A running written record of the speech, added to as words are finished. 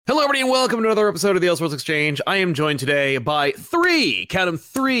Hello, everybody, and welcome to another episode of the Elseworlds Exchange. I am joined today by three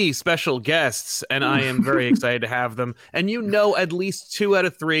special guests, and I am very excited to have them. And you know at least 2 out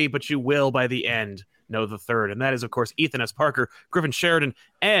of 3, but you will, by the end, know the third. And that is, of course, Ethan S. Parker, Griffin Sheridan,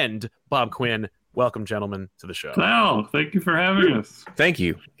 and Bob Quinn. Welcome, gentlemen, to the show. Well, thank you for having us. Thank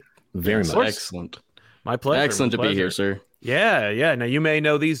you very much. Excellent. My pleasure. Excellent to be here, sir. Yeah. Now, you may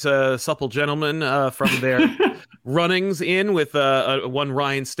know these supple gentlemen from their runnings in with one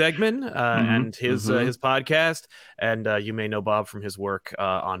Ryan Stegman and his podcast. And you may know Bob from his work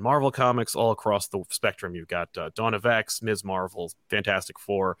on Marvel Comics all across the spectrum. You've got Dawn of X, Ms. Marvel, Fantastic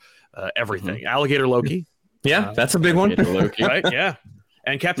Four, everything. Alligator Loki. Yeah, that's a big one. Loki. Right, yeah.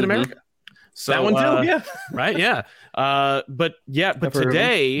 And Captain America. So, that one too, yeah. Right, yeah. But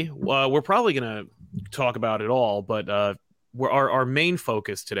today we're probably going to talk about it all, but our main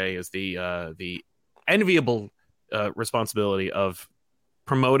focus today is the enviable responsibility of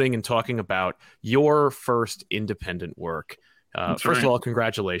promoting and talking about your first independent work. First of all,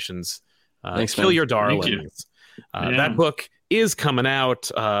 congratulations. Thanks, Kill man. Your Darlings. That book is coming out,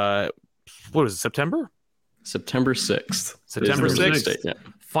 what was it, September? September 6th. September 6th. Yeah.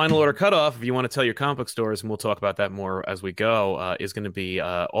 Final order cutoff, if you want to tell your comic book stores, and we'll talk about that more as we go, is going to be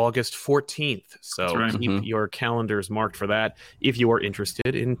August 14th. So keep your calendars marked for that if you are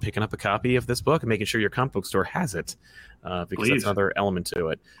interested in picking up a copy of this book and making sure your comic book store has it, because that's another element to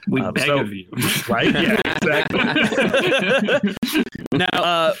it. We beg of you. Right? Yeah, exactly.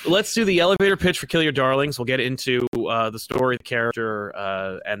 Now, let's do the elevator pitch for Kill Your Darlings. We'll get into the story, the character,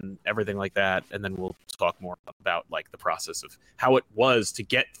 and everything like that, and then we'll talk more about like the process of how it was to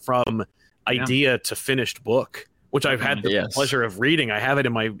get from idea to finished book, which I've had the pleasure of reading. I have it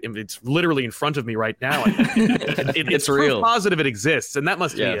it's literally in front of me right now. It's real positive it exists, and that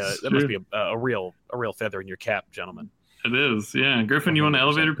must be a real feather in your cap, gentlemen. It is, yeah. Griffin, you want an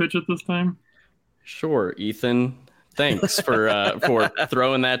elevator pitch at this time? Sure, Ethan. Thanks for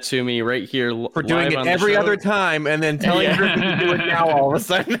throwing that to me right here. For doing it every other time and then telling Griffin to do it now all of a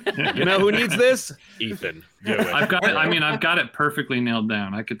sudden. You know who needs this? Ethan. Do it. I've got it perfectly nailed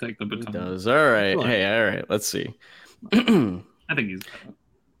down. I could take the baton. He does. All right. Hey, all right. Let's see. I think he's got it.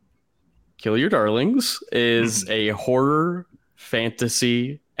 Kill Your Darlings is a horror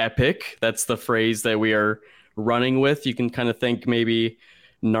fantasy epic. That's the phrase that we are running with. You can kind of think maybe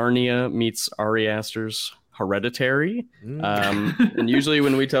Narnia meets Ari Aster's Hereditary. And usually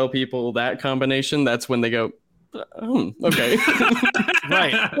when we tell people that combination, that's when they go, oh, okay.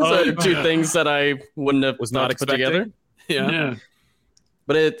 Right. Those are two things that I wouldn't have was not put expecting together. Yeah.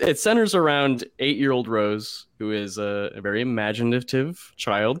 But it centers around 8-year-old Rose, who is a very imaginative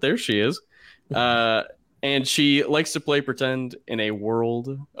child. There she is. And she likes to play pretend in a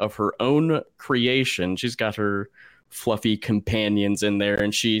world of her own creation. She's got her fluffy companions in there,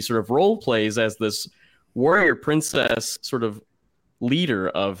 and she sort of role plays as this warrior princess sort of leader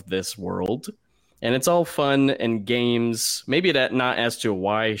of this world. And it's all fun and games. Maybe that not as to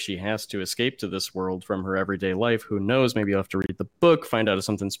why she has to escape to this world from her everyday life. Who knows? Maybe you'll have to read the book, find out if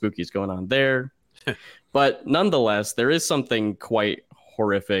something spooky is going on there. But nonetheless, there is something quite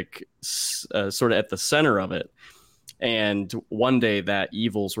horrific sort of at the center of it. And one day that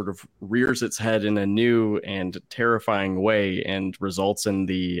evil sort of rears its head in a new and terrifying way and results in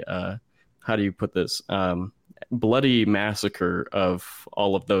the, how do you put this? Bloody massacre of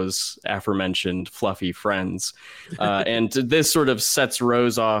all of those aforementioned fluffy friends. And this sort of sets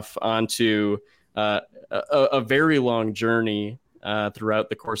Rose off onto a very long journey throughout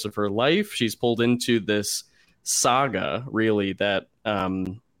the course of her life. She's pulled into this saga, really, that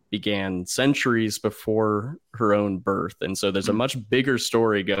began centuries before her own birth. And so there's a much bigger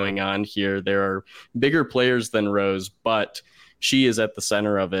story going on here. There are bigger players than Rose, but she is at the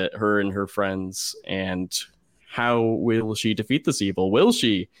center of it, her and her friends. And how will she defeat this evil? Will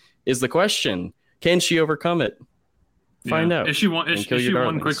she, is the question. Can she overcome it? Find out. Is she one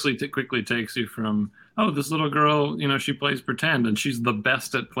quickly takes you from, oh, this little girl, she plays pretend and she's the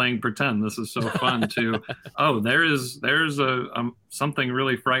best at playing pretend. This is so fun to, oh, there's something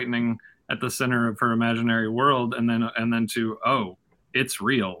really frightening at the center of her imaginary world. And then to, oh, it's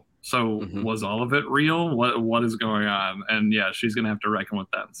real. So was all of it real? What is going on? And yeah, she's going to have to reckon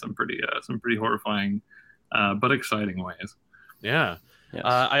with that in some pretty horrifying, but exciting ways. Yeah. Yes.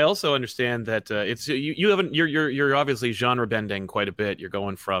 I also understand that it's you're obviously genre bending quite a bit. You're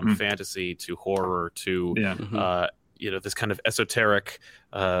going from fantasy to horror to this kind of esoteric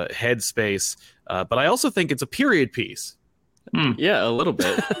headspace. But I also think it's a period piece. Yeah, a little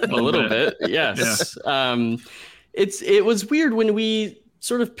bit, a little bit. Yes. Yeah. It was weird when we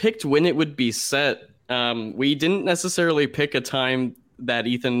sort of picked when it would be set. We didn't necessarily pick a time that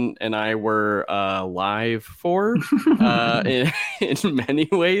Ethan and I were live for in many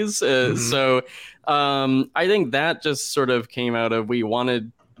ways. So I think that just sort of came out of, we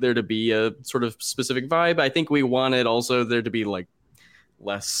wanted there to be a sort of specific vibe. I think we wanted also there to be like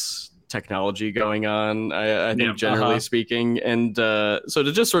less technology going on, I think, generally speaking. And so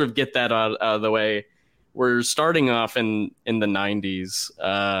to just sort of get that out of the way, we're starting off in the 90s,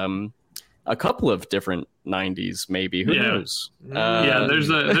 a couple of different 90s, maybe. Who knows? There's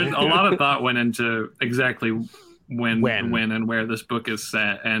a lot of thought went into exactly when and where this book is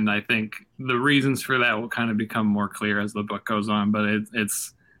set. And I think the reasons for that will kind of become more clear as the book goes on. But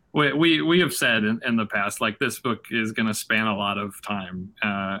it's we have said in the past, like, this book is going to span a lot of time.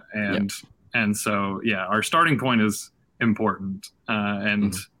 And so, our starting point is important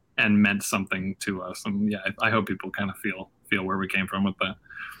and meant something to us. And I hope people kind of feel where we came from with that.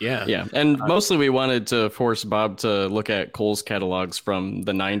 Yeah. And mostly we wanted to force Bob to look at Kohl's catalogs from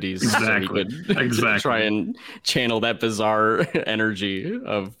the 90s. Exactly. So he could try and channel that bizarre energy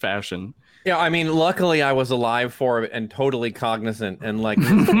of fashion. Yeah, I mean, luckily I was alive for it and totally cognizant and like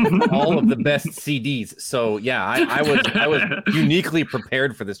all of the best CDs. So yeah, I was uniquely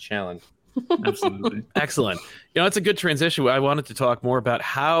prepared for this challenge. Absolutely. Excellent. It's a good transition. I wanted to talk more about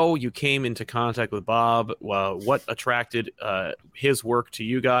how you came into contact with Bob, what attracted his work to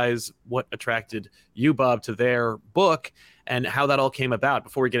you guys, what attracted you, Bob, to their book, and how that all came about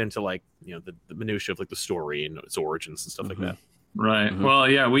before we get into like, the minutia of like the story and its origins and stuff like that. Right. Well,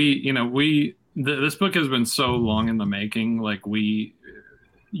 this book has been so long in the making. Like,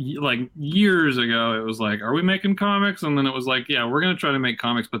 years ago, it was like, are we making comics? And then it was like, we're going to try to make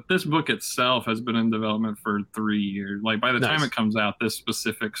comics. But this book itself has been in development for 3 years. Like, by the time it comes out, this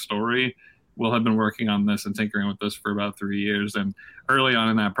specific story, we'll have been working on this and tinkering with this for about 3 years. And early on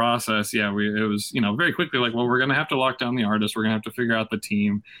in that process, it was, very quickly like, well, we're going to have to lock down the artist. We're going to have to figure out the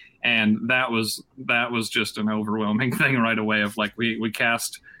team. And that was just an overwhelming thing right away of like, we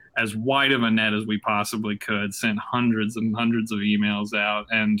cast as wide of a net as we possibly could, sent hundreds and hundreds of emails out,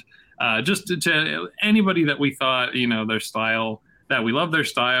 and just to anybody that we thought, their style, that we love their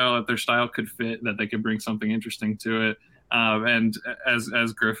style, that their style could fit, that they could bring something interesting to it. And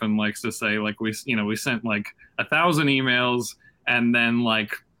as Griffin likes to say, like, we sent like 1,000 emails, and then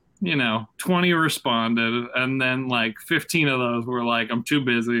like 20 responded, and then like 15 of those were like, I'm too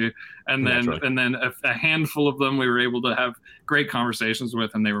busy. And then a handful of them we were able to have great conversations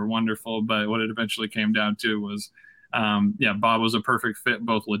with, and they were wonderful. But what it eventually came down to was, Bob was a perfect fit,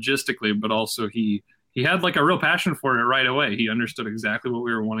 both logistically, but also he had like a real passion for it right away. He understood exactly what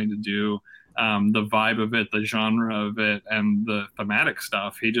we were wanting to do, the vibe of it, the genre of it, and the thematic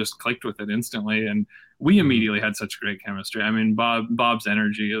stuff. He just clicked with it instantly, and we immediately had such great chemistry. I mean, Bob's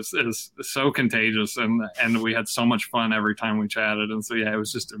energy is so contagious, and we had so much fun every time we chatted. And so, it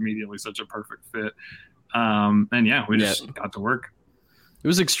was just immediately such a perfect fit. We just got to work. It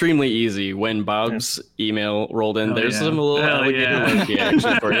was extremely easy when Bob's email rolled in. There's some little alligator Loki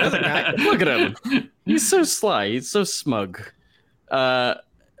action for you. Look at him. He's so sly. He's so smug.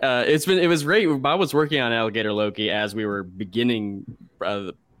 It was great. Bob was working on Alligator Loki as we were beginning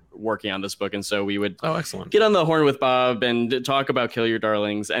working on this book, and so we would get on the horn with Bob and talk about Kill Your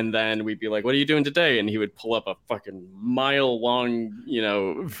Darlings, and then we'd be like, what are you doing today? And he would pull up a fucking mile-long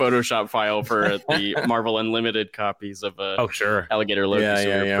Photoshop file for the Marvel Unlimited copies of Alligator Loki,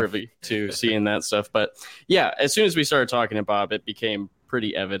 so we were privy to seeing that stuff. But as soon as we started talking to Bob, it became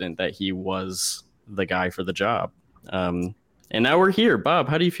pretty evident that he was the guy for the job. And now we're here. Bob,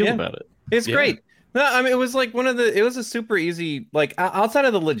 how do you feel about it? It's great. No, I mean, it was like it was a super easy, like, outside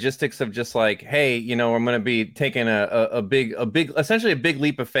of the logistics of just like, hey, I'm going to be taking a big, essentially a big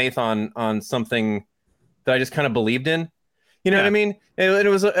leap of faith on something that I just kind of believed in. You know what I mean? I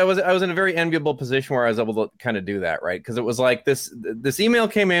was in a very enviable position where I was able to kind of do that, right? Because it was like this email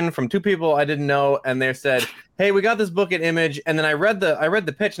came in from 2 people I didn't know, and they said, hey, we got this book at Image, and then I read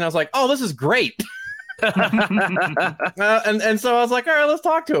the pitch, and I was like, oh, this is great. and so I was like, all right, let's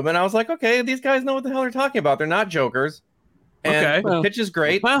talk to him. And I was like, okay, these guys know what the hell they're talking about. They're not jokers. And the pitch is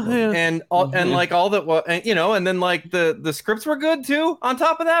great. And like all that, and then like the scripts were good too. On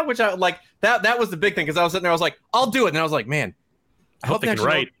top of that, which I like, that was the big thing, because I was sitting there, I was like, I'll do it. And I was like, man, I hope they can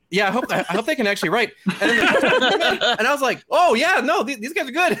write. Yeah, I hope they can actually write. And I was like, oh yeah, no, these guys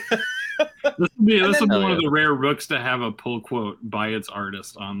are good. This will be one of the rare books to have a pull quote by its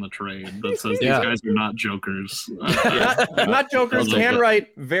artist on the trade that says these guys are not jokers. Not jokers, can write.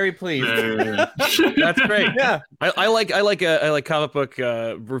 Very pleased. That's great. Yeah, I like comic book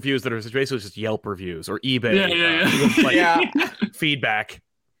reviews that are basically just Yelp reviews or eBay. Yeah. Feedback.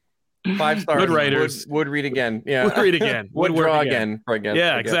 5 stars. Good writers. Would read again. Yeah. Would read again. Would work draw again.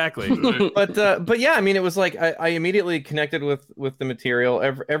 Yeah, exactly. But yeah, I mean, it was like I immediately connected with the material.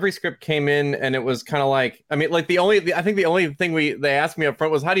 Every script came in, and it was kind of like, I mean, like I think the only thing they asked me up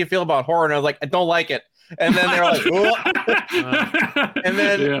front was, how do you feel about horror? And I was like, I don't like it. And then they're like,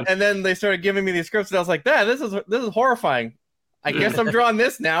 and then they started giving me these scripts, and I was like, this is horrifying. I guess I'm drawing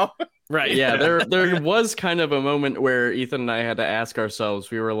this now. Right. Yeah, there was kind of a moment where Ethan and I had to ask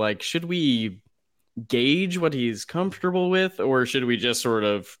ourselves, we were like, should we gauge what he's comfortable with, or should we just sort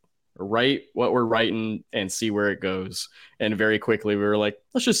of write what we're writing and see where it goes? And very quickly we were like,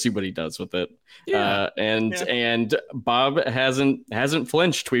 let's just see what he does with it. And Bob hasn't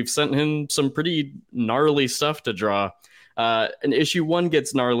flinched. We've sent him some pretty gnarly stuff to draw. And issue 1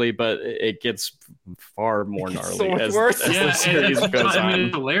 gets gnarly, but it gets far more gnarly so much as worse. the series goes I mean, on.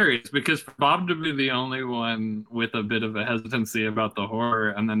 it's hilarious because for Bob to be the only one with a bit of a hesitancy about the horror,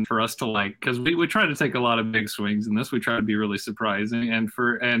 and then for us to like, because we try to take a lot of big swings in this, we try to be really surprising, and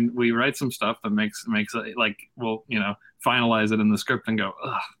we write some stuff that makes it like, well, you know, finalize it in the script and go,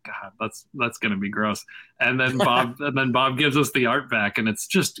 oh god, that's gonna be gross. And then Bob gives us the art back, and it's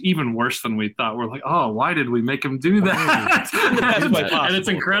just even worse than we thought. We're like, oh, why did we make him do that? And it's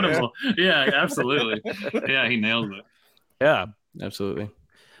incredible. Yeah, absolutely. Yeah, he nails it. Yeah, absolutely.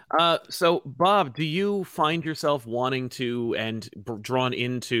 So Bob, do you find yourself wanting to and drawn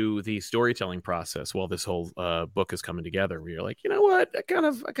into the storytelling process while this whole book is coming together, where you're like, you know what, I kind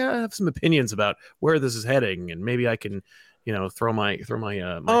of have some opinions about where this is heading, and maybe I can, you know, throw my 2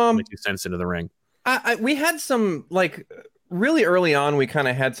 cents into the ring? We had some, like, really early on, we kind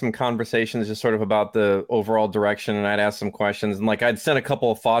of had some conversations just sort of about the overall direction, and I'd ask some questions, and like I'd send a couple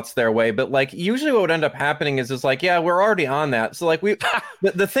of thoughts their way, but like usually what would end up happening is just like, yeah, we're already on that. So like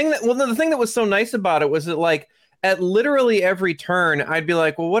the thing that was so nice about it was that like at literally every turn I'd be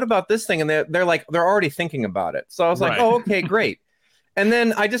like, well, what about this thing? And they're already thinking about it. So I was like, oh, okay, great. And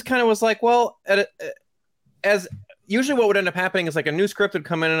then I just kind of was like, well, as usually what would end up happening is like a new script would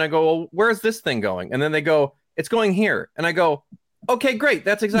come in, and I go, well, where's this thing going? And then they go, it's going here. And I go, okay, great.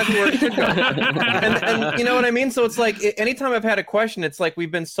 That's exactly where it should go. and you know what I mean? So it's like, anytime I've had a question, it's like, we've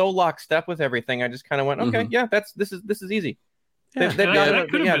been so lockstep with everything. I just kind of went, okay, yeah, this is easy.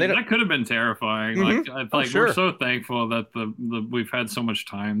 That could have been terrifying. Like, sure. We're so thankful that we've had so much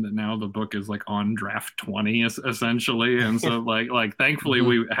time that now the book is like on draft 20 essentially, and so like thankfully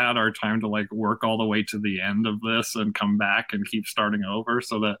we had our time to like work all the way to the end of this and come back and keep starting over,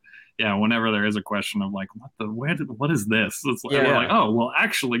 so that whenever there is a question of like what is this, it's like, we're like, oh well,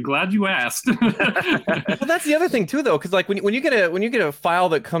 actually glad you asked. Well, that's the other thing too, though, because like when you get a file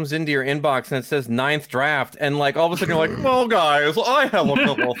that comes into your inbox and it says 9th draft, and like all of a sudden you're like, well guys, I have a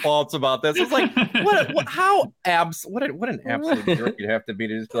couple of thoughts about this. It's like what an absolute jerk you'd have to be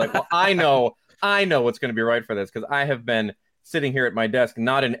to just be like, well, I know what's going to be right for this, because I have been sitting here at my desk,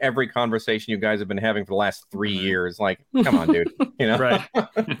 not in every conversation you guys have been having for the last 3 years. Like, come on, dude. You know? Right.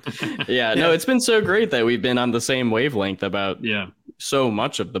 No, it's been so great that we've been on the same wavelength about so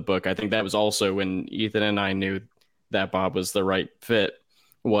much of the book. I think that was also when Ethan and I knew that Bob was the right fit,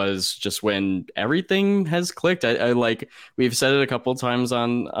 was just when everything has clicked. I like, we've said it a couple times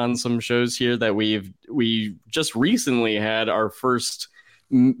on some shows here that we just recently had our first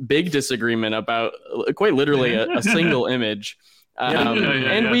big disagreement about quite literally a single image,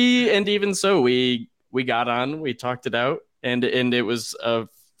 and even so we got on, we talked it out, and it was a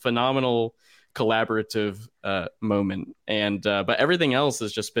phenomenal collaborative moment, and but everything else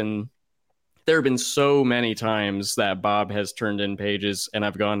has just been, there have been so many times that Bob has turned in pages and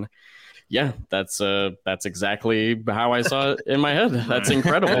I've gone, yeah, that's exactly how I saw it in my head. That's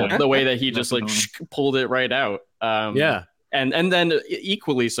incredible. The way that he just like pulled it right out. And then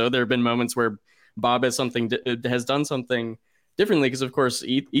equally so, there have been moments where Bob has done something differently, because of course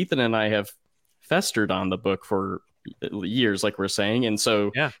Ethan and I have festered on the book for years, like we're saying, and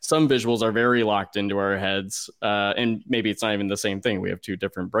so some visuals are very locked into our heads, and maybe it's not even the same thing. We have 2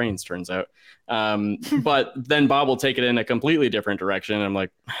 different brains, turns out. But then Bob will take it in a completely different direction, and I'm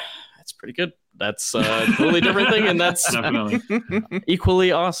like, that's pretty good. That's a totally different thing, and that's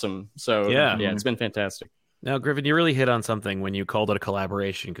equally awesome. So it's been fantastic. Now, Griffin, you really hit on something when you called it a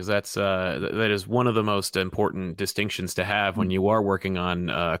collaboration, because that is one of the most important distinctions to have when you are working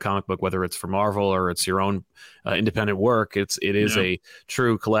on a comic book, whether it's for Marvel or it's your own independent work. It is a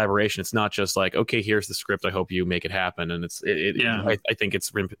true collaboration. It's not just like, okay, here's the script, I hope you make it happen. And I think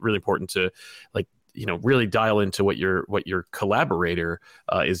it's really important to like really dial into what your collaborator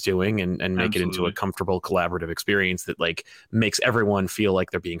is doing and make it into a comfortable collaborative experience that like makes everyone feel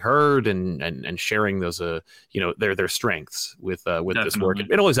like they're being heard and sharing those their strengths with this work.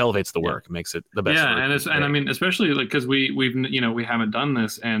 It always elevates the work, makes it the best. Yeah, and I mean, especially like because we haven't done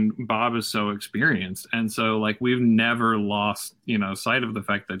this, and Bob is so experienced, and so like we've never lost sight of the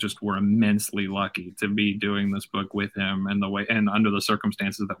fact that just we're immensely lucky to be doing this book with him and the way and under the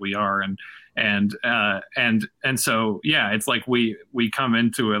circumstances that we are, and so yeah, it's like we come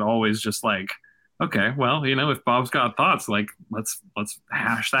into it always just like, okay, well, if Bob's got thoughts, like let's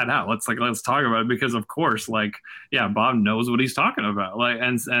hash that out. Let's talk about it, because of course, like, yeah, Bob knows what he's talking about. Like,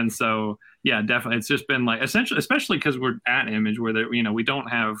 and so yeah, definitely, it's just been like essentially, especially because we're at Image where we don't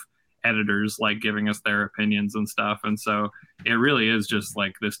have editors like giving us their opinions and stuff, and so it really is just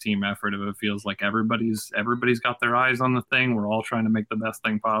like this team effort of it feels like everybody's got their eyes on the thing. We're all trying to make the best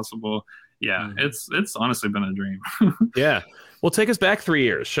thing possible. Yeah, it's honestly been a dream. Yeah. Well, take us back 3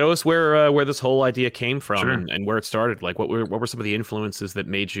 years. Show us where this whole idea came from. Sure. and where it started. Like, what were some of the influences that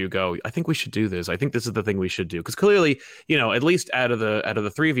made you go, I think we should do this. I think this is the thing we should do. Because clearly, at least out of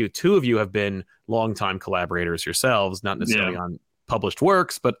the three of you, two of you have been longtime collaborators yourselves, not necessarily on published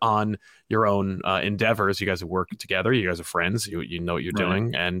works, but on your own endeavors. You guys have worked together. You guys are friends. You know what you're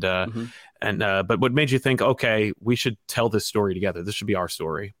doing. And but what made you think, okay, we should tell this story together? This should be our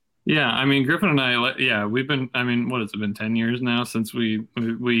story. Yeah, I mean, Griffin and I, we've been, I mean, what has it been, 10 years now since we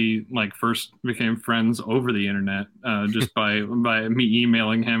like first became friends over the internet, just by me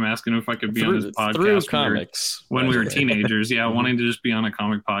emailing him, asking him if I could be on his podcast. Through comics. When we were teenagers, wanting to just be on a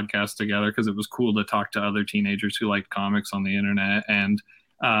comic podcast together because it was cool to talk to other teenagers who liked comics on the internet, and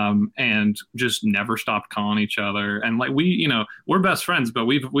just never stopped calling each other. And like we're best friends, but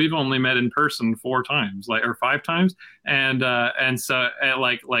we've only met in person 4 times, or 5 times, and so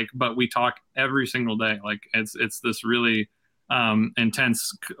but we talk every single day. Like it's this really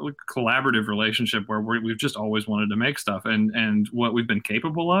intense collaborative relationship where we've just always wanted to make stuff, and what we've been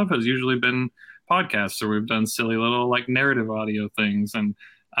capable of has usually been podcasts, so we've done silly little like narrative audio things, and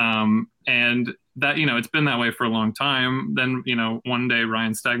that it's been that way for a long time. Then one day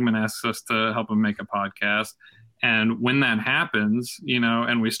Ryan Stegman asks us to help him make a podcast, and when that happens,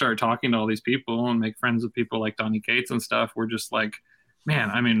 and we start talking to all these people and make friends with people like Donny Cates and stuff, we're just like, man,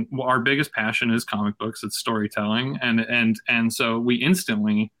 I mean, our biggest passion is comic books, it's storytelling, and so we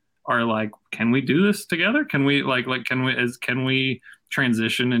instantly are like, can we do this together? Can we can we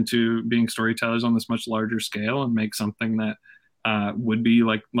transition into being storytellers on this much larger scale and make something that would be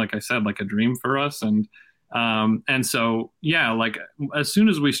like I said, like a dream for us. And so, yeah, like as soon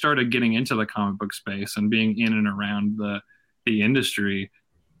as we started getting into the comic book space and being in and around the industry,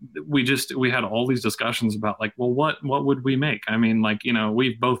 we had all these discussions about like, well, what would we make? I mean, like,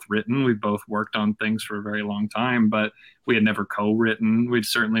 we've both worked on things for a very long time, but we had never co-written. We'd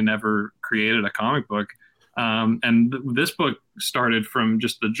certainly never created a comic book. And this book started from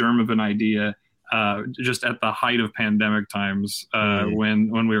just the germ of an idea, just at the height of pandemic times,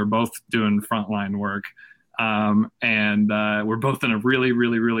 when we were both doing frontline work, and we're both in a really,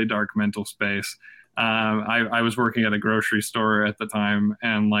 really, really dark mental space. I was working at a grocery store at the time,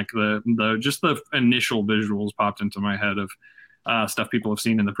 and like the initial visuals popped into my head of stuff people have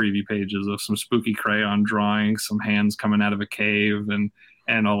seen in the preview pages of some spooky crayon drawings, some hands coming out of a cave, and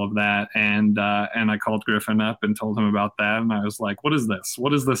all of that. And I called Griffin up and told him about that. And I was like, what is this?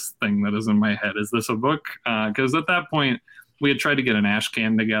 What is this thing that is in my head? Is this a book? Because at that point, we had tried to get an ash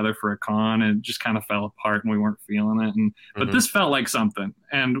can together for a con, and it just kind of fell apart and we weren't feeling it. But this felt like something.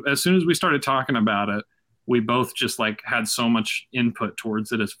 And as soon as we started talking about it, we both just like had so much input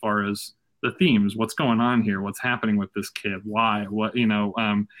towards it as far as the themes, what's going on here, what's happening with this kid, why, what,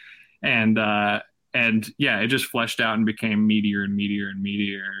 and yeah, it just fleshed out and became meatier and meatier and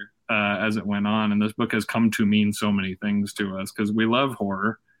meatier as it went on. And this book has come to mean so many things to us because we love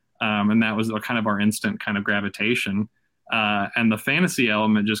horror, and that was kind of our instant kind of gravitation. And the fantasy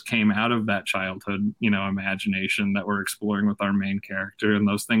element just came out of that childhood, imagination that we're exploring with our main character. And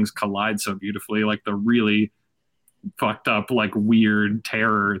those things collide so beautifully, like the really fucked up, like weird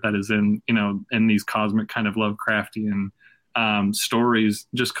terror that is in these cosmic kind of Lovecraftian stories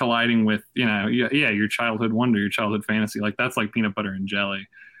just colliding with your childhood wonder, your childhood fantasy. Like that's like peanut butter and jelly.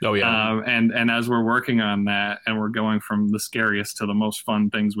 Oh yeah. And as we're working on that and we're going from the scariest to the most fun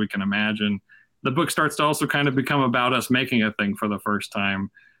things we can imagine, the book starts to also kind of become about us making a thing for the first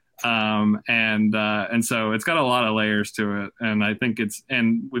time. And so it's got a lot of layers to it, and I think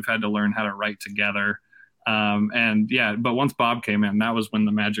and we've had to learn how to write together. And yeah, but once Bob came in, that was when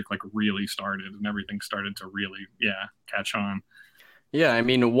the magic like really started and everything started to really catch on. Yeah, I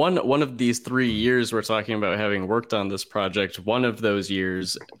mean, one of these 3 years we're talking about having worked on this project, one of those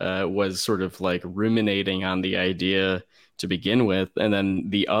years was sort of like ruminating on the idea to begin with, and then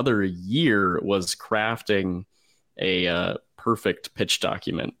the other year was crafting a perfect pitch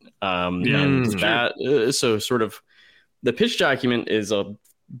document. And that so sort of the pitch document is a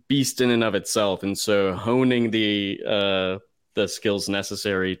beast in and of itself, and so honing the skills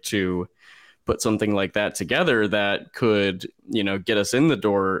necessary to put something like that together that could, get us in the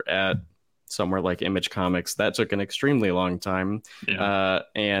door at somewhere like Image Comics, that took an extremely long time. Yeah.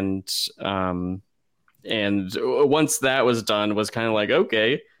 And once that was done, was kind of like,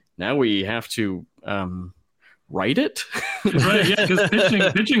 okay, now we have to write it. Right, yeah,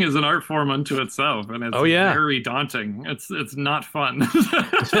 because pitching is an art form unto itself, and it's very daunting. It's not fun.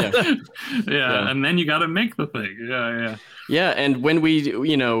 Yeah, and then you got to make the thing. Yeah, and when we,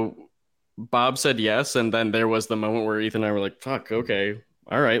 Bob said yes, and then there was the moment where Ethan and I were like, fuck, okay,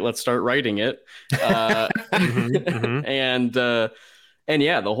 all right, let's start writing it. And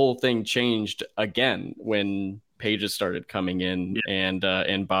yeah, the whole thing changed again when pages started coming in,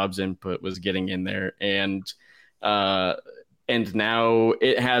 and Bob's input was getting in there, and now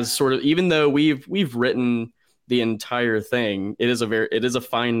it has sort of, even though we've written the entire thing, it is a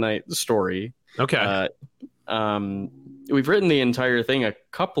finite story. Okay. We've written the entire thing a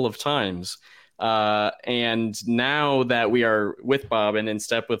couple of times, and now that we are with Bob and in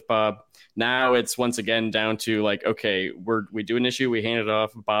step with Bob, now it's once again down to like, okay, we do an issue, we hand it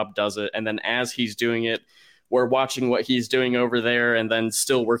off, Bob does it, and then as he's doing it, we're watching what he's doing over there, and then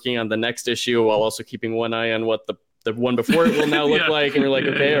still working on the next issue while also keeping one eye on what the one before it will now look like, and we're like,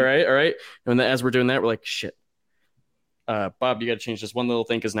 okay, all right, and then as we're doing that, we're like, shit. Bob, you got to change this one little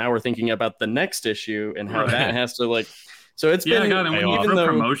thing because now we're thinking about the next issue and how that has to like. So it's been. God, and when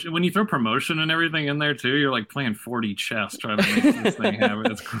you throw promotion and everything in there too, you're like playing 4D chess trying to make this thing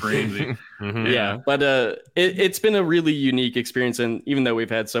happen. It's crazy. Yeah, but it's been a really unique experience, and even though we've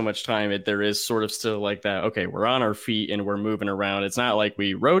had so much time, there is sort of still like that. Okay, we're on our feet and we're moving around. It's not like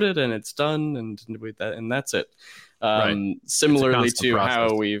we wrote it and it's done and that's it. Similarly to process.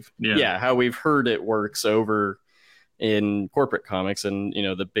 How we've heard it works over in corporate comics and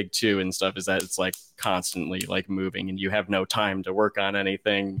the big two and stuff, is that it's like constantly like moving and you have no time to work on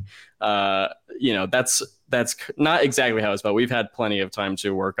anything. That's not exactly how it's, but we've had plenty of time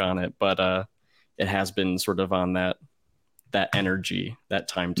to work on it, but it has been sort of on that energy, that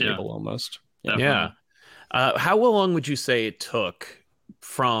timetable almost. How long would you say it took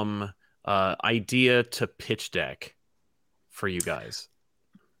from idea to pitch deck for you guys?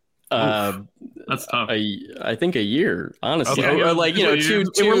 That's tough. I think a year, honestly. Okay. Or like, we're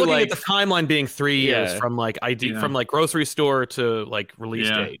looking at the timeline being 3 years from like from like grocery store to like release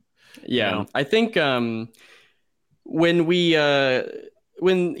date. Yeah. I think when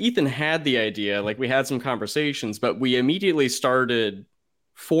Ethan had the idea, like we had some conversations, but we immediately started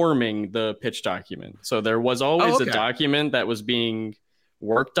forming the pitch document. So there was always a document that was being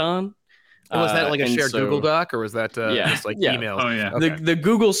worked on. Was that like a shared Google Doc, or was that just like emails? Oh yeah. Okay. The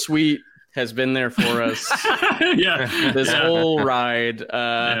Google Suite has been there for us. This whole ride.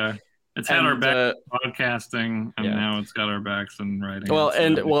 It's had our back podcasting, and now it's got our backs in writing.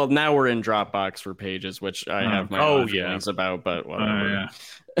 Well, now we're in Dropbox for pages, which I have my own feelings about, but whatever.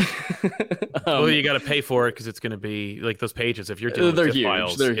 Well, you got to pay for it because it's going to be like those pages. If you're doing huge.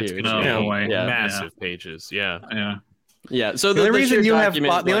 files, they're it's huge. going to be massive pages. Yeah. So the only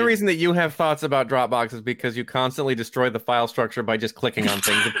reason that you have thoughts about Dropbox is because you constantly destroy the file structure by just clicking on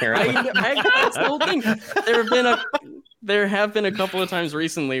things. Apparently, that's the whole thing. There have been a couple of times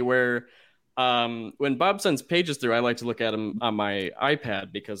recently where, when Bob sends pages through, I like to look at them on my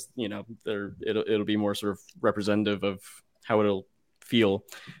iPad because it'll be more sort of representative of how it'll feel.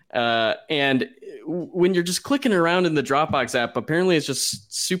 And when you're just clicking around in the Dropbox app, apparently it's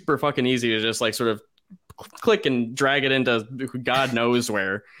just super fucking easy to just like sort of click and drag it into God knows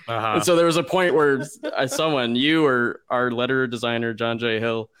where. And so there was a point where someone, you or our letter designer John J.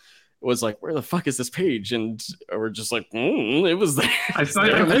 Hill, was like, "Where the fuck is this page?" And we're just like, "It was there." I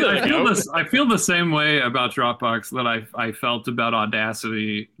feel the same way about Dropbox that I felt about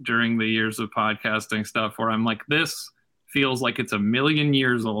Audacity during the years of podcasting stuff, where I'm like, this feels like it's a million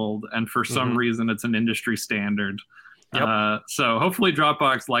years old, and for some reason it's an industry standard. So hopefully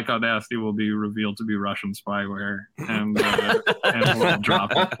Dropbox, like Audacity, will be revealed to be Russian spyware, and we'll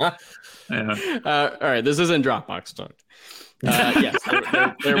drop it. All right, this isn't Dropbox talk. Yes,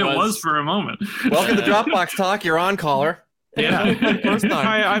 there was for a moment. Welcome to Dropbox talk. You're on, caller. First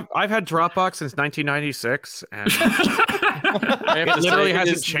time. I've had Dropbox since 1996, and it literally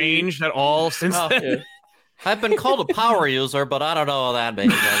hasn't changed at all since then. I've been called a power user, but I don't know what that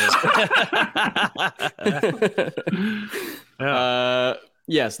means.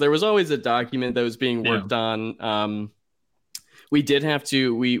 Yes, there was always a document that was being worked on. We did have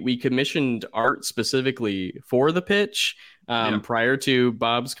to. We commissioned art specifically for the pitch prior to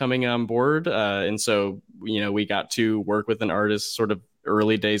Bob's coming on board, and so we got to work with an artist sort of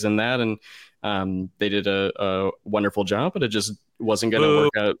early days in that, and they did a wonderful job, but it just wasn't going to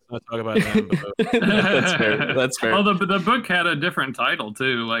work out. I'll talk about that. That's fair. Well, the book had a different title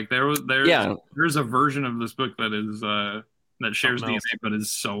too. Like there's a version of this book that is that shares DNA, but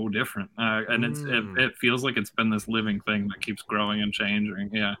is so different, and it feels like it's been this living thing that keeps growing and changing.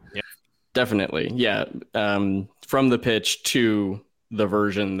 Yeah. Definitely. Yeah. From the pitch to the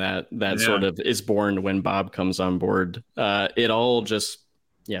version that sort of is born when Bob comes on board, it all just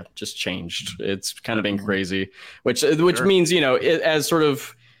changed. It's kind of been crazy, which means, as sort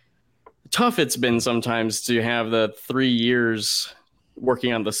of tough it's been sometimes to have the 3 years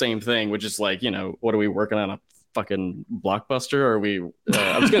working on the same thing, which is like, what are we working on, a fucking blockbuster? Or are we,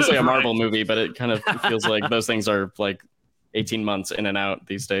 I was going to say a Marvel movie, but it kind of feels like those things are like 18 months in and out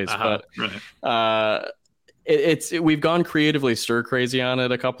these days. But we've gone creatively stir crazy on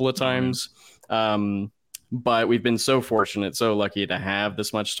it a couple of times. But we've been so fortunate, so lucky to have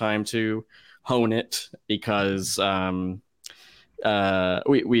this much time to hone it, because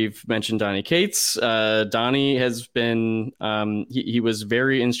we've mentioned Donnie Cates. Donnie has been, he was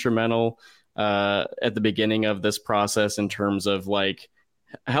very instrumental at the beginning of this process in terms of like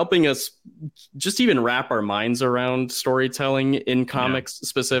helping us just even wrap our minds around storytelling in comics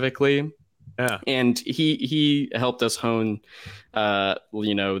specifically. Yeah. And he helped us hone,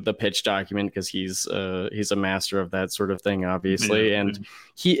 the pitch document, because he's a master of that sort of thing, obviously. And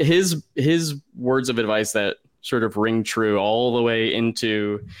his words of advice that sort of ring true all the way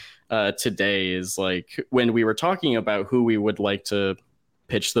into today is like, when we were talking about who we would like to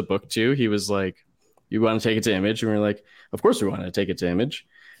pitch the book to, he was like, "You want to take it to Image?" And we were like, "Of course we want to take it to Image."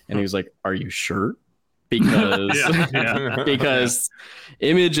 And he was like, "Are you sure?" Because because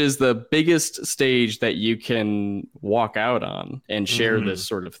Image is the biggest stage that you can walk out on and share this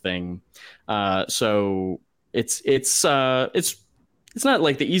sort of thing. So it's not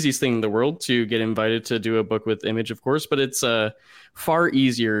like the easiest thing in the world to get invited to do a book with Image, of course, but it's far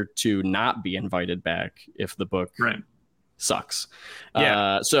easier to not be invited back if the book sucks.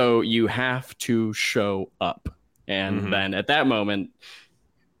 So you have to show up, and then at that moment,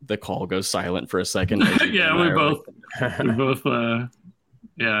 the call goes silent for a second. we both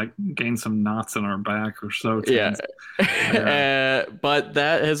gained some knots in our back. We're so tense. But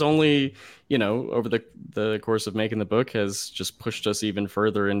that has only, over the course of making the book, has just pushed us even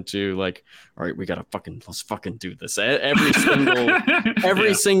further into like, all right, let's fucking do this. Every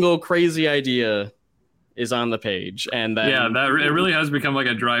single crazy idea is on the page, and then it really has become like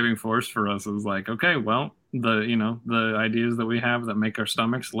a driving force for us. It's like, okay, well, the ideas that we have that make our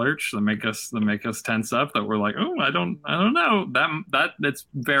stomachs lurch, that make us tense up, that we're like, oh, I don't know, that it's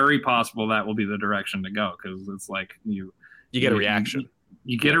very possible that will be the direction to go, because it's like you get a reaction.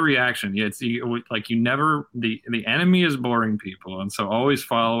 You get a reaction. Yeah, the enemy is boring people, and so always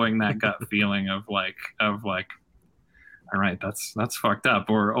following that gut feeling of like, all right, that's fucked up,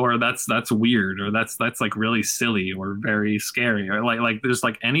 or that's weird, or that's like really silly or very scary, or like there's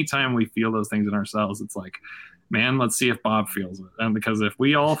like anytime we feel those things in ourselves, it's like, man, let's see if Bob feels it, and because if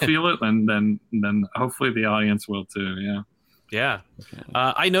we all feel it, then hopefully the audience will too.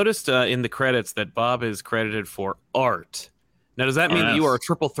 I noticed in the credits that Bob is credited for art. Now, does that mean that you are a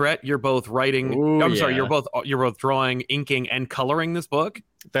triple threat? You're both writing. Sorry, you're both drawing, inking, and coloring this book?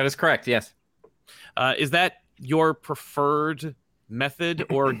 That is correct. Yes. Is that your preferred method,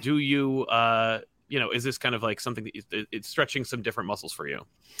 or do you is this kind of like something that it's stretching some different muscles for you?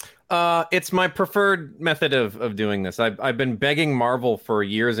 It's my preferred method of doing this. I've been begging Marvel for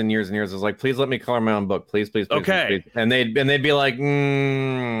years and years and years. I was like, please let me color my own book, please. Okay. Please. And they'd be like,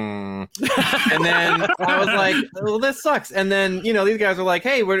 and then I was like, well, this sucks. And then these guys are like,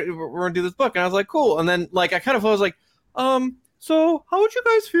 hey, we're gonna do this book, and I was like, cool. And then like I was like, so how would you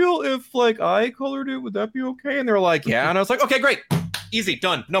guys feel if like I colored it? Would that be okay? And they were like, yeah. And I was like, okay, great. Easy,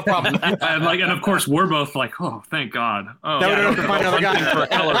 done, no problem. and of course we're both like, oh, thank God. Oh, now we don't have to find another guy for a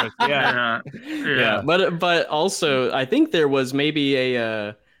colorist. Yeah. But also, I think there was maybe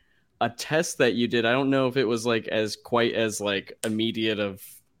a test that you did. I don't know if it was like quite as like immediate of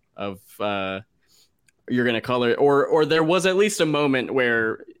you're gonna color, or there was at least a moment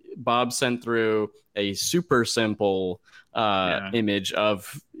where Bob sent through a super simple image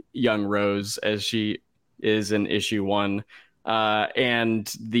of young Rose as she is in issue 1.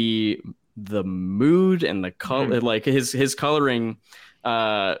 And the the mood and the color, like his coloring,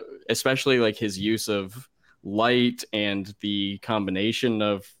 especially like his use of light and the combination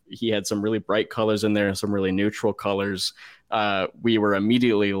of, he had some really bright colors in there and some really neutral colors. We were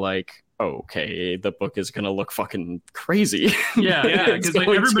immediately like, okay, the book is gonna look fucking crazy. Yeah, because like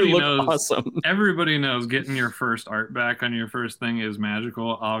everybody knows, awesome. Everybody knows getting your first art back on your first thing is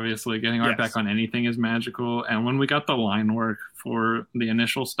magical. Obviously, getting art back on anything is magical. And when we got the line work for the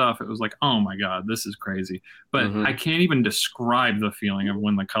initial stuff, it was like, oh my god, this is crazy. But I can't even describe the feeling of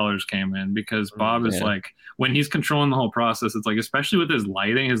when the colors came in, because Bob is like, when he's controlling the whole process, it's like, especially with his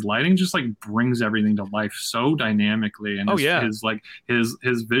lighting just like brings everything to life so dynamically. And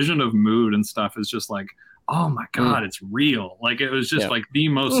his vision of mood and stuff is just like, oh my god, it's real. Like it was just like the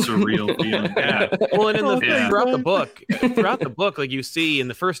most surreal feeling. Well, and in throughout the book, like you see in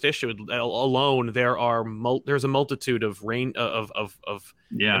the first issue alone, there's a multitude of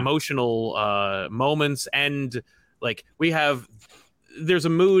emotional moments, and like there's a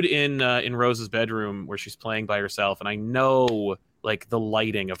mood in Rose's bedroom where she's playing by herself, and I know like the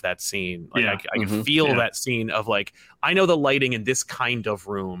lighting of that scene, like I can feel that scene of like, I know the lighting in this kind of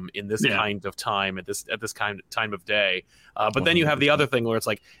room, in this kind of time, at this kind of time of day. But then you have the other thing where it's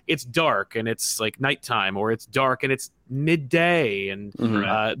like, it's dark and it's like nighttime, or it's dark and it's midday, and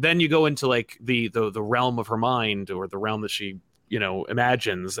then you go into like the realm of her mind, or the realm that she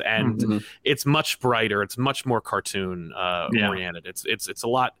imagines, and it's much brighter, it's much more cartoon oriented. It's a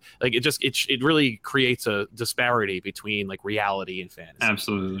lot like it really creates a disparity between like reality and fantasy.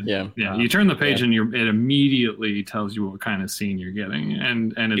 Absolutely. You turn the page and it immediately tells you what kind of scene you're getting,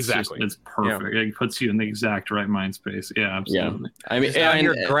 and it's it's perfect. It puts you in the exact right mind space. Absolutely. I mean,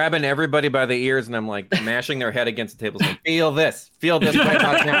 you're grabbing everybody by the ears, and I'm like mashing their head against the table, saying, feel this oh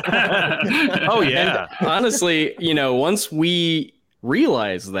yeah. And honestly, once we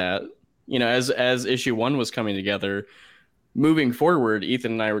realized that, as issue 1 was coming together, moving forward,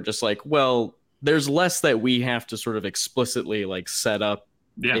 Ethan and I were just like, well, there's less that we have to sort of explicitly like set up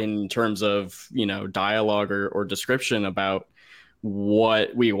in terms of dialogue or description about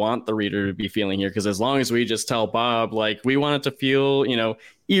what we want the reader to be feeling here, because as long as we just tell Bob like we want it to feel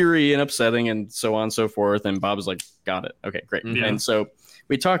eerie and upsetting and so on and so forth, and Bob's like, got it, okay, great. And so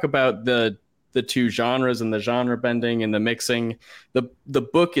we talk about the two genres and the genre bending and the mixing. The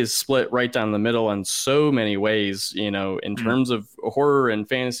book is split right down the middle in so many ways, in terms of horror and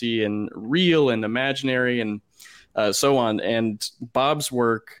fantasy and real and imaginary and so on. And Bob's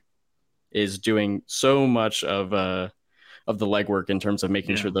work is doing so much of the legwork in terms of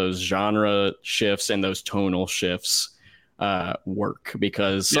making sure those genre shifts and those tonal shifts work,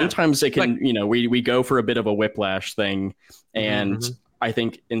 because sometimes it can, we go for a bit of a whiplash thing, and I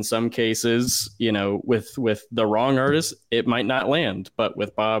think in some cases, with the wrong artist, it might not land, but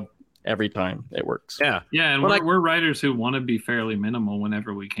with Bob, every time it works. And we're writers who want to be fairly minimal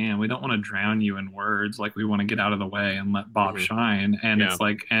whenever we can. We don't want to drown you in words. Like, we want to get out of the way and let Bob shine. And it's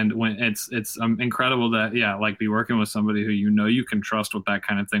like, and when it's incredible that like be working with somebody who you can trust with that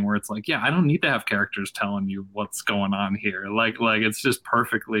kind of thing, where it's like, I don't need to have characters telling you what's going on here. Like it's just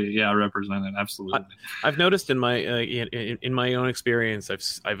perfectly represented. Absolutely. I've noticed in my own experience,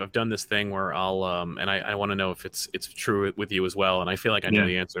 I've done this thing where I'll and I want to know if it's true with you as well. And I feel like I know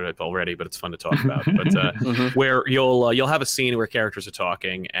the answer to it already, but it's fun to talk about. But where you'll have a scene where characters are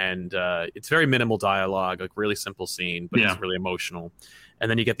talking, and it's very minimal dialogue, like really simple scene, but it's really emotional. And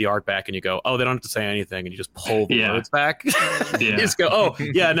then you get the art back, and you go, oh, they don't have to say anything, and you just pull the words back. You just go, oh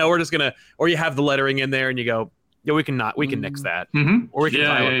yeah, no, we're just gonna. Or you have the lettering in there, and you go, yeah, we can nix that, or we can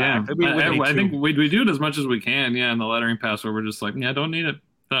dial it back. I think we do it as much as we can. In the lettering pass, where we're just like, don't need it.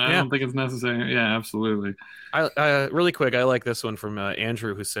 I don't think it's necessary. Yeah, absolutely. Really quick, I like this one from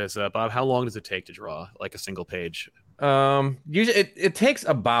Andrew, who says, Bob, how long does it take to draw like a single page? Usually it takes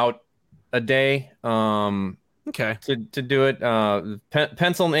about a day. Okay. To do it.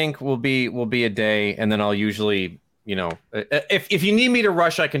 Pencil and ink will be a day, and then I'll usually, if you need me to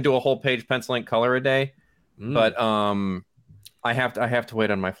rush, I can do a whole page pencil ink color a day. But I have to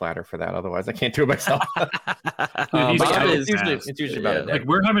wait on my flatter for that. Otherwise, I can't do it myself. It's usually about a day. Like,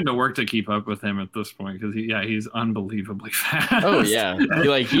 we're having to work to keep up with him at this point, because he's unbelievably fast. Oh yeah,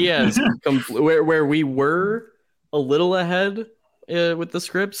 he has where we were a little ahead with the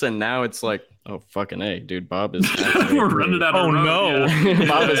scripts, and now it's like, oh fucking A, dude, Bob is we're running out of road.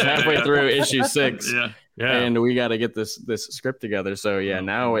 Bob is halfway through issue 6. And we got to get this script together. So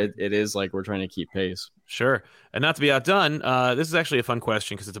now it is like we're trying to keep pace. Sure. And not to be outdone, this is actually a fun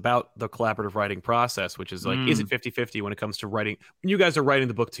question, because it's about the collaborative writing process, which is like, is it 50-50 when it comes to writing? When you guys are writing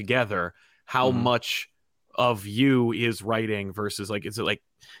the book together, how much of you is writing versus like, is it like,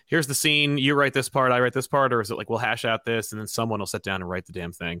 here's the scene, you write this part, I write this part, or is it like we'll hash out this and then someone will sit down and write the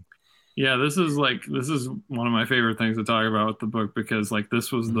damn thing? Yeah, this is one of my favorite things to talk about with the book, because like this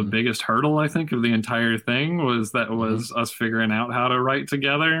was the biggest hurdle I think of the entire thing, was us figuring out how to write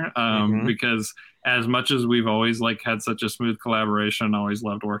together. Because as much as we've always like had such a smooth collaboration, always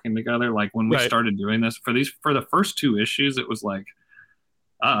loved working together, like when we started doing this for the first 2 issues, it was like,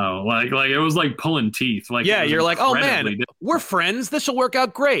 like it was like pulling teeth. Like, yeah, you're like, oh man, we're friends. This will work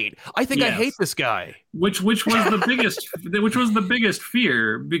out great. I think I hate this guy. Which was the biggest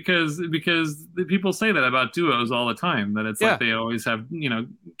fear, because the people say that about duos all the time, that it's like they always have, you know,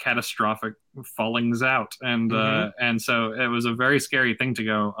 catastrophic fallings out, and so it was a very scary thing to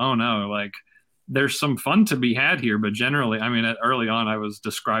go, oh no, like there's some fun to be had here, but generally, I mean, early on, I was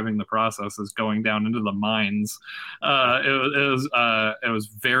describing the process as going down into the mines. It was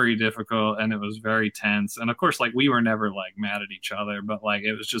very difficult, and it was very tense. And of course, like we were never like mad at each other, but like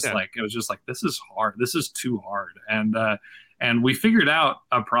it was just like this is hard. This is too hard. And we figured out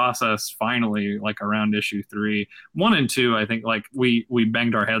a process finally, like around issue 3. 1 and 2, I think like we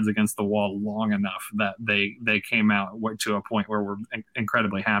banged our heads against the wall long enough that they came out to a point where we're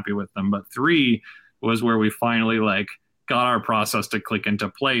incredibly happy with them. But 3 was where we finally like got our process to click into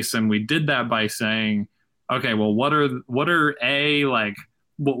place. And we did that by saying, okay, well, what are like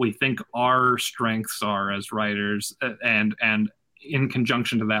what we think our strengths are as writers, and in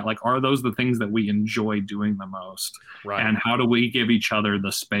conjunction to that, like, are those the things that we enjoy doing the most? Right. And how do we give each other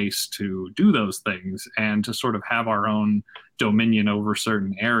the space to do those things and to sort of have our own dominion over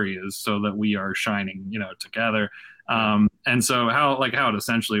certain areas so that we are shining, you know, together. And so how it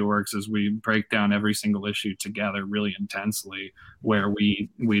essentially works is we break down every single issue together really intensely, where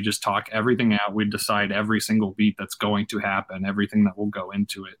we just talk everything out. We decide every single beat that's going to happen, everything that will go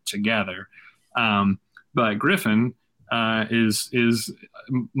into it together. But Griffin is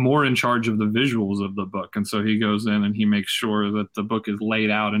more in charge of the visuals of the book, and so he goes in and he makes sure that the book is laid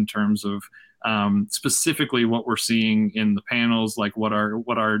out in terms of specifically what we're seeing in the panels, like what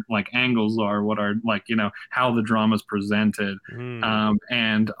our like angles are, what are like, you know, how the drama's presented.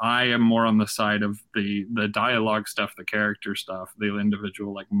 And I am more on the side of the dialogue stuff, the character stuff, the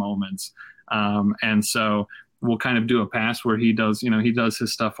individual like moments. And so we'll kind of do a pass where he does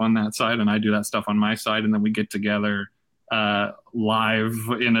his stuff on that side and I do that stuff on my side, and then we get together live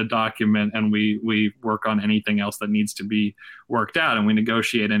in a document and we work on anything else that needs to be worked out, and we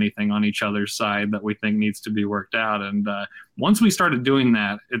negotiate anything on each other's side that we think needs to be worked out. And once we started doing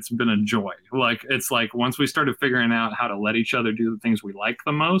that, it's been a joy. Like, it's like once we started figuring out how to let each other do the things we like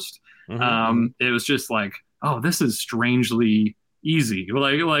the most, it was just like, oh, this is strangely easy.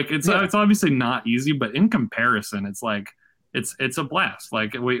 Like it's obviously not easy, but in comparison, it's like it's a blast.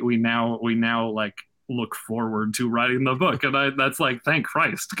 Like we now like look forward to writing the book, and that's like, thank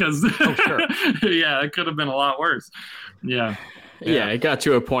Christ, because yeah, it could have been a lot worse. Yeah, it got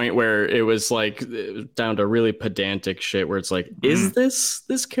to a point where it was like down to really pedantic shit where it's like, is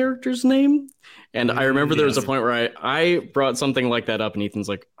this character's name? And I remember there was a point where I brought something like that up, and Ethan's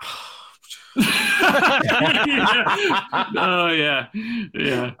like, oh yeah.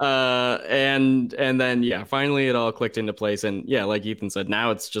 And then finally it all clicked into place, and like Ethan said,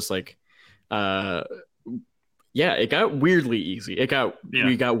 now it's just like it got weirdly easy.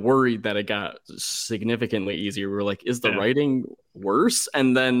 We got worried that it got significantly easier. We were like, is the writing worse?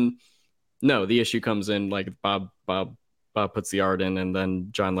 And then no, the issue comes in, like Bob puts the art in, and then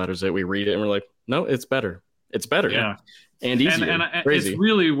John letters it. We read it and we're like, no, it's better. Yeah. And easier. And it's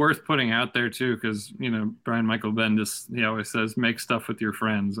really worth putting out there too, because, you know, Brian Michael Bendis, he always says, make stuff with your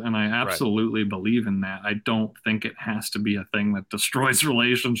friends, and I absolutely believe in that. I don't think it has to be a thing that destroys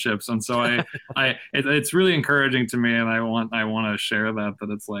relationships, and so it's really encouraging to me, and I want to share that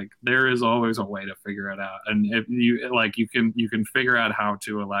it's like there is always a way to figure it out, and if you like, you can figure out how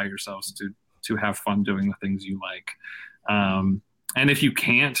to allow yourselves to have fun doing the things you like, and if you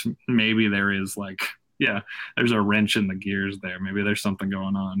can't, maybe there is like, there's a wrench in the gears there. Maybe there's something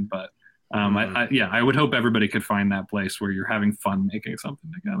going on, but I would hope everybody could find that place where you're having fun making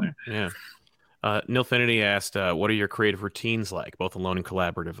something together. Yeah. Neil Finity asked, what are your creative routines like, both alone and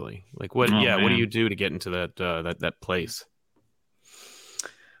collaboratively? Like what do you do to get into that place?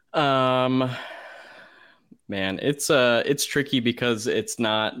 Man, it's tricky because it's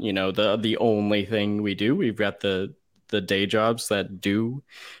not, you know, the only thing we do. We've got the day jobs that do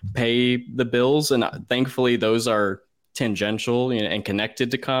pay the bills, and thankfully those are tangential, you know, and connected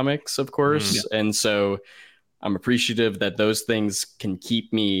to comics, of course. And so I'm appreciative that those things can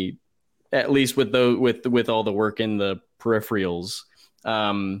keep me, at least with all the work in the peripherals.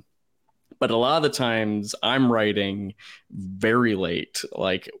 But a lot of the times I'm writing very late.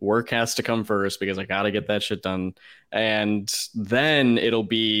 Like work has to come first because I got to get that shit done. And then it'll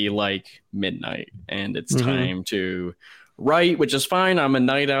be like midnight and it's time to write, which is fine. I'm a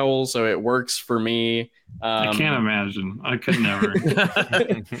night owl, so it works for me. I can't imagine. I could never.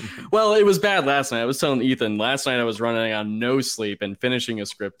 Well, it was bad last night. I was telling Ethan last night I was running on no sleep and finishing a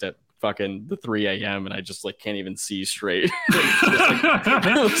script at fucking the 3 a.m. and I just like can't even see straight.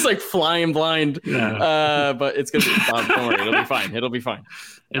 I was like flying blind. Yeah. But it's gonna be fine. Don't worry, it'll be fine. It'll be fine.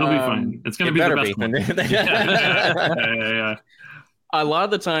 It'll be fine. It's gonna be the best one. Yeah. A lot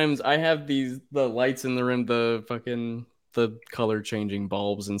of the times I have the lights in the room, the color changing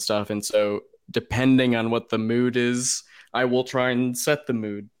bulbs and stuff, and so depending on what the mood is, I will try and set the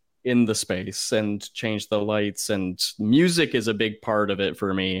mood in the space and change the lights, and music is a big part of it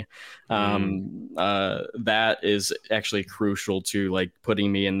for me. That is actually crucial to like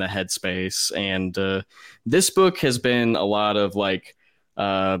putting me in the headspace, and this book has been a lot of like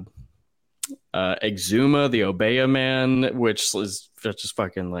Exuma the Obeah Man, which is just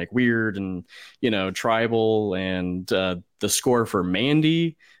fucking like weird and tribal, and the score for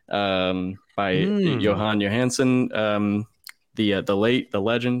Mandy by Johan Johansson, the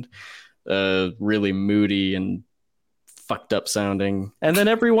legend, really moody and fucked up sounding. And then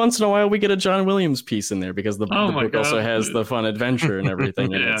every once in a while we get a John Williams piece in there because the book also has the fun adventure and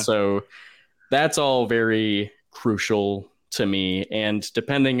everything in it. So that's all very crucial to me. And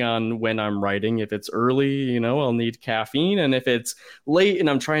depending on when I'm writing, if it's early, I'll need caffeine, and if it's late and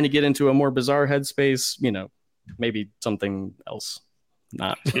I'm trying to get into a more bizarre headspace, maybe something else.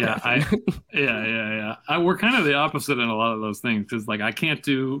 Not yeah. We're kind of the opposite in a lot of those things, because like I can't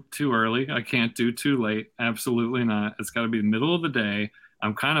do too early, I can't do too late, absolutely not. It's got to be the middle of the day.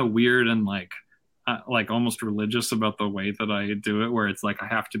 I'm kind of weird and like almost religious about the way that I do it, where it's like I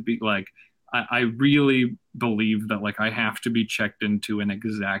have to be like, I really believe that like I have to be checked into an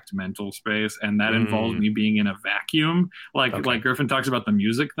exact mental space, and that involves me being in a vacuum. Like Griffin talks about the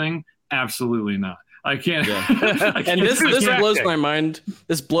music thing, absolutely not. I can't. Yeah. I can't. And this blows my mind.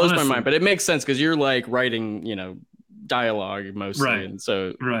 This blows my mind, but it makes sense because you're like writing, dialogue mostly, right. And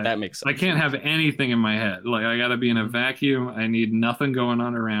so that makes sense. I can't have anything in my head. Like I got to be in a vacuum. I need nothing going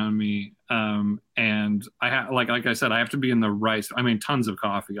on around me. And I have, like I said, I have to be in the right. I mean, tons of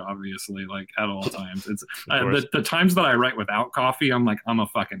coffee, obviously, like at all times. It's the times that I write without coffee, I'm like, I'm a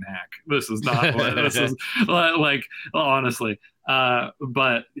fucking hack. This is not what this is like, honestly.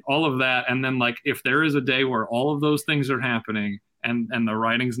 But all of that, and then like if there is a day where all of those things are happening and the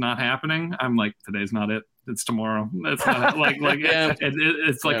writing's not happening, I'm like, today's not it. It's tomorrow. It's not yeah.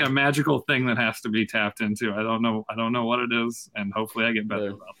 It's like a magical thing that has to be tapped into. I don't know what it is, and hopefully I get better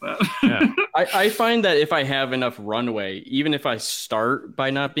about that. Yeah. I find that if I have enough runway, even if I start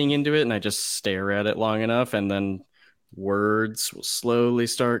by not being into it and I just stare at it long enough, and then words will slowly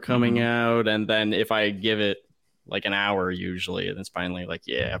start coming out, and then if I give it like an hour usually, and it's finally like,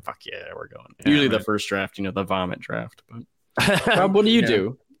 yeah, fuck yeah, we're going. Yeah, usually the first draft, the vomit draft. But Rob, what do you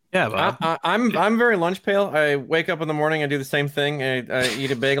do? Yeah, I'm very lunch pale. I wake up in the morning, I do the same thing. I eat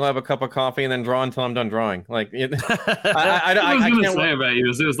a bagel, have a cup of coffee, and then draw until I'm done drawing. Like, I was going to say about you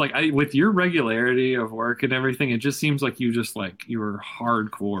is it was like with your regularity of work and everything, it just seems like you were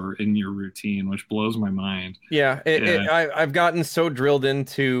hardcore in your routine, which blows my mind. Yeah, I've gotten so drilled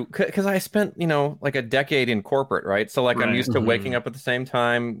into, because I spent like a decade in corporate, right? So like I'm used to waking up at the same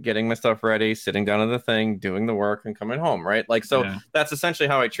time, getting my stuff ready, sitting down at the thing, doing the work, and coming home, right? Like that's essentially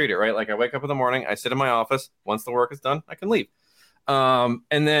how I treat it, right? Like I wake up in the morning, I sit in my office. Once the work is done, I can leave. And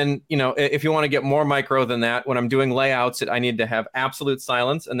then, if you want to get more micro than that, when I'm doing layouts, I need to have absolute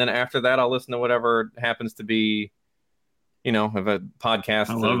silence. And then after that, I'll listen to whatever happens to be, have a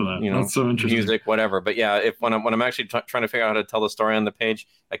podcast, I love that. That's so interesting. Music, whatever. But yeah, when I'm actually trying to figure out how to tell the story on the page,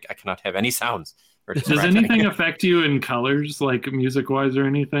 I cannot have any sounds. Does anything affect you in colors, like music wise or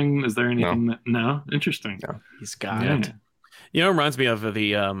anything? Is there anything no? Interesting. No. He's got it. It reminds me of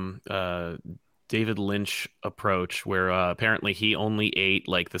the David Lynch approach, where apparently he only ate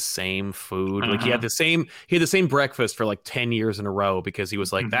like the same food. Like he had the same breakfast for like 10 years in a row, because he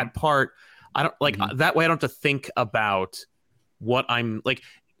was like, that part, I don't like that way. I don't have to think about what I'm like.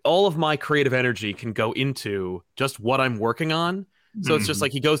 All of my creative energy can go into just what I'm working on. So it's just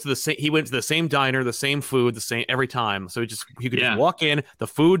like he went to the same diner, the same food, the same every time. So he could just walk in, the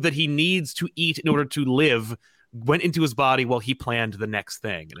food that he needs to eat in order to live went into his body while he planned the next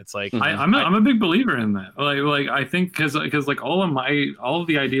thing. And it's like I'm a big believer in that. Like I think because like all of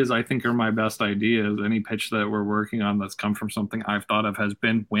the ideas I think are my best ideas. Any pitch that we're working on that's come from something I've thought of has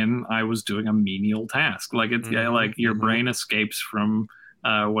been when I was doing a menial task. Like it's like your brain escapes from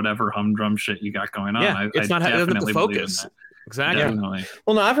whatever humdrum shit you got going on. Yeah, it's not definitely the focus. Exactly. Definitely.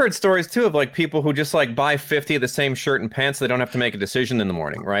 Well, no, I've heard stories too of like people who just like buy 50 of the same shirt and pants. So they don't have to make a decision in the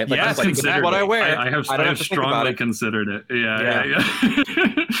morning, right? Like, Yes, it's like, exactly. what I wear. I have strongly considered it.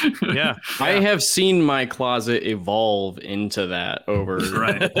 Yeah. I have seen my closet evolve into that over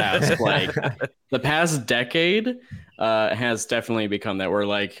the past the past decade. Has definitely become that, where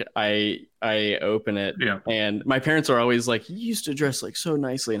like I open it and my parents are always like, you used to dress like so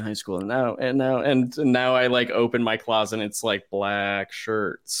nicely in high school, and now I like open my closet and it's like black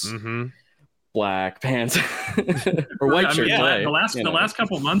shirts, black pants, or white shirts. The last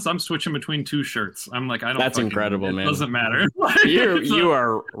couple months I'm switching between 2 shirts. I'm like, I don't. That's incredible, it man. Doesn't matter. You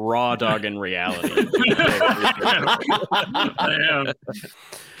are raw dog in reality. I am.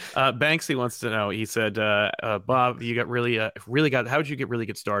 Banksy wants to know. He said, "Bob, you got really got. How did you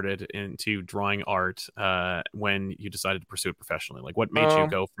get started into drawing art when you decided to pursue it professionally? Like, what made you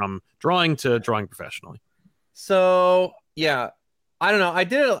go from drawing to drawing professionally?" So yeah, I don't know. I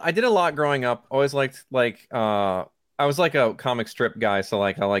did a lot growing up. Always liked I was like a comic strip guy, so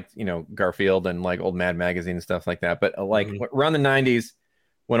like I liked Garfield and like old Mad Magazine and stuff like that. But like around the '90s,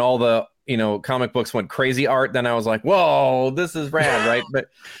 when all the comic books went crazy art, then I was like, whoa, this is rad, right? But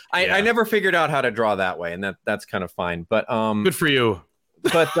I never figured out how to draw that way, and that's kind of fine. But good for you.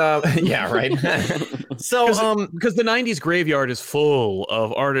 But yeah, right. So because the '90s graveyard is full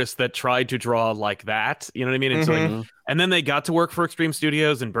of artists that tried to draw like that. You know what I mean? It's like, and then they got to work for Extreme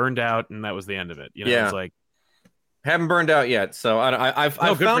Studios and burned out, and that was the end of it. It's like, haven't burned out yet. So I've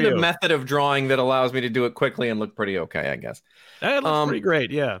found a method of drawing that allows me to do it quickly and look pretty okay, I guess. That looks pretty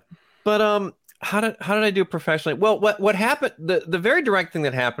great, yeah. But how did I do professionally? Well, what happened? The very direct thing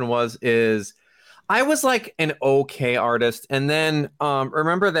that happened is I was like an okay artist, and then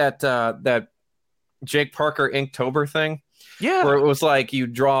remember that Jake Parker Inktober thing? Yeah, where it was like you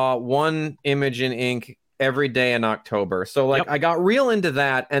draw one image in ink every day in October. So like I got real into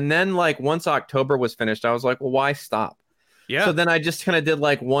that, and then like once October was finished, I was like, well, why stop? Yeah. So then I just kind of did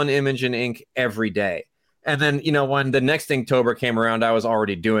like one image in ink every day. And then, when the next Inktober came around, I was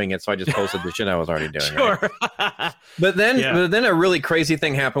already doing it. So I just posted the shit I was already doing. Sure. Right? But then a really crazy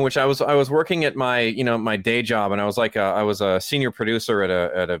thing happened, which I was working at my, my day job, and I was like, I was a senior producer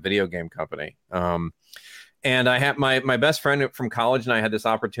at a video game company. And I had my best friend from college, and I had this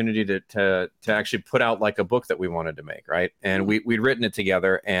opportunity to actually put out like a book that we wanted to make. Right. And we'd written it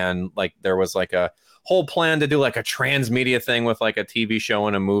together, and like, there was like a whole plan to do like a transmedia thing with like a TV show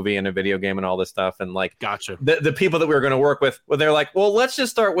and a movie and a video game and all this stuff. And like, gotcha. The people that we were going to work with, well, they're like, well, let's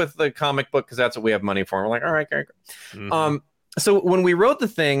just start with the comic book, because that's what we have money for. And we're like, all right, great. So when we wrote the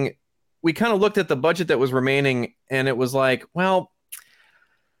thing, we kind of looked at the budget that was remaining, and it was like, well,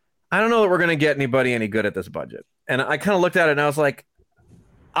 I don't know that we're going to get anybody any good at this budget. And I kind of looked at it and I was like,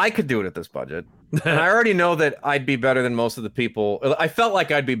 I could do it at this budget. And I already know that I'd be better than most of the people. I felt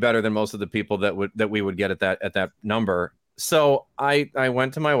like I'd be better than most of the people that we would get at that number. So I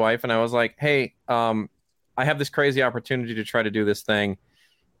went to my wife and I was like, hey, I have this crazy opportunity to try to do this thing.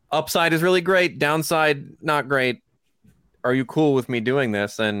 Upside is really great. Downside, not great. Are you cool with me doing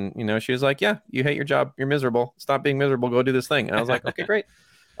this? And, she was like, yeah, you hate your job. You're miserable. Stop being miserable. Go do this thing. And I was like, okay, great.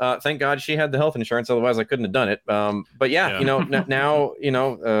 Thank God she had the health insurance. Otherwise I couldn't have done it. But yeah, now,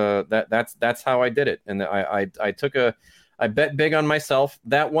 that's how I did it. And I bet big on myself.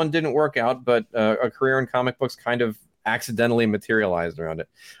 That one didn't work out, but a career in comic books kind of accidentally materialized around it.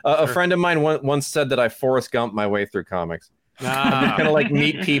 A friend of mine once said that I Forrest Gump my way through comics. I kind of like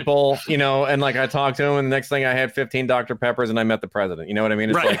meet people, and like I talked to him, and the next thing I had 15 Dr. Peppers and I met the president. You know what I mean?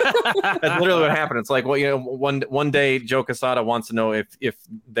 It's like, that's literally what happened. It's like, well, one day Joe Quesada wants to know if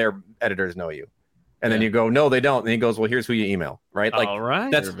their editors know you. And then you go, no, they don't. And he goes, well, here's who you email. Right. Like, all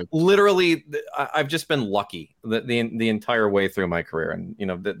right. That's literally, I've just been lucky the entire way through my career. And,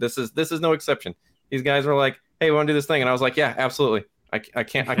 this is no exception. These guys were like, hey, we want to do this thing. And I was like, yeah, absolutely. I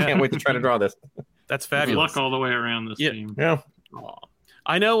can't wait to try to draw this. That's fabulous. Luck all the way around this team. Yeah.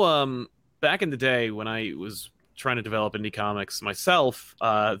 I know back in the day when I was trying to develop indie comics myself,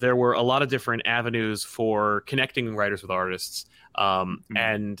 there were a lot of different avenues for connecting writers with artists.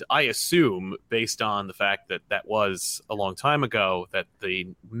 And I assume, based on the fact that was a long time ago, that the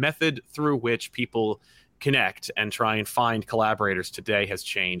method through which people connect and try and find collaborators today has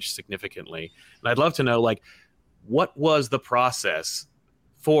changed significantly. And I'd love to know, like, what was the process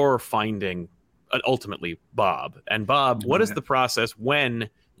for finding ultimately Bob? And Bob, what is the process when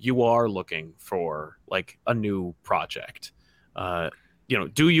you are looking for like a new project?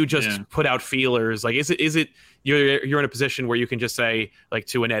 Do you just put out feelers? Like, is it you're in a position where you can just say, like,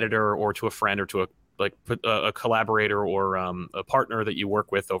 to an editor or to a friend or to a collaborator or a partner that you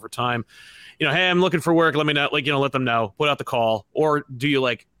work with over time, hey, I'm looking for work, let me know, let them know, put out the call? Or do you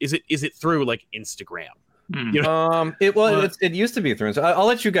is it through Instagram? It used to be through. So I'll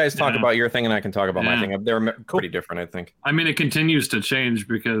let you guys talk about your thing, and I can talk about my thing. They're pretty different, I think. I mean, it continues to change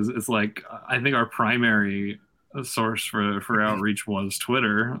because it's I think our primary source for outreach was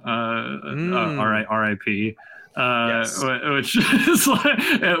Twitter. RIP. Yes. So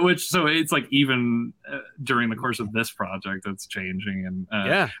it's even during the course of this project, it's changing, and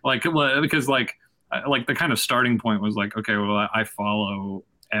because the kind of starting point was okay, well, I follow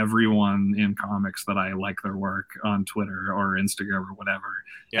everyone in comics that I like their work on Twitter or Instagram or whatever.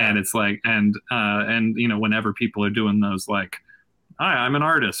 Yeah. And it's whenever people are doing those hi, I'm an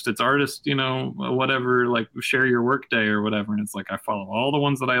artist. It's artist, whatever, share your work day or whatever. And it's I follow all the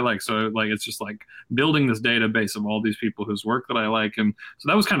ones that I like. So it's just building this database of all these people whose work that I like. And so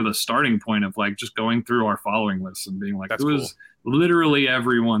that was kind of the starting point of just going through our following list and being who's literally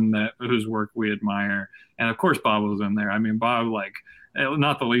everyone whose work we admire. And of course, Bob was in there. I mean, Bob,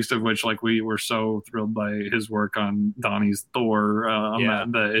 not the least of which, we were so thrilled by his work on Donnie's Thor,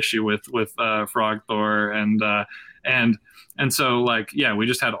 on the issue with Frog Thor, and so we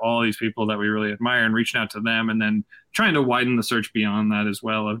just had all these people that we really admire and reaching out to them, and then trying to widen the search beyond that as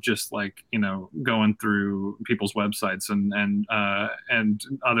well, of just going through people's websites and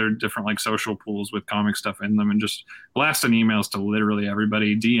other different social pools with comic stuff in them, and just blasting emails to literally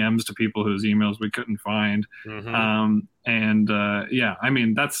everybody, DMs to people whose emails we couldn't find. I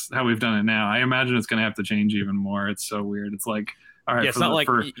mean, that's how we've done it now. I imagine it's going to have to change even more. It's so weird. It's all right. It's not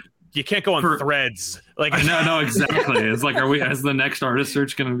you can't go on Threads. No, exactly. It's is the next artist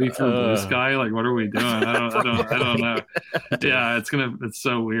search going to be for Blue Sky? What are we doing? I don't know. Yeah, it's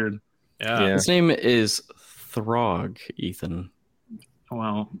so weird. Yeah. His name is Throg, Ethan.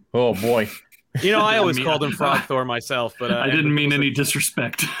 Wow. Oh boy. I always called him Frog Thor myself, but I didn't mean any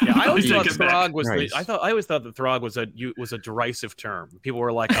disrespect. Yeah, I always thought Throg was. I always thought that Throg was a derisive term. People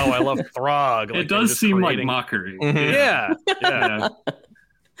were like, "Oh, I love Throg." It does seem like mockery. Mm-hmm. Yeah.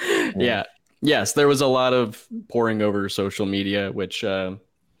 Yeah. Yes, there was a lot of poring over social media, which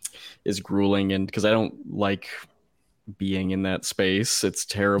is grueling, and because I don't like being in that space, it's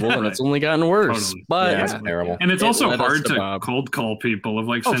terrible, and it's only gotten worse. Totally. But it's terrible, and it's also hard to cold call people of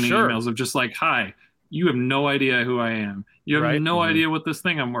sending emails of just hi, you have no idea who I am. You have no idea what this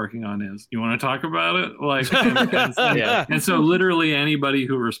thing I'm working on is. You want to talk about it? And so literally anybody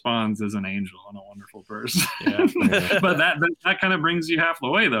who responds is an angel and a wonderful person. But that kind of brings you half the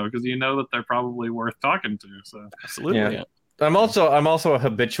way, though, because you know that they're probably worth talking to. So absolutely. Yeah. I'm also a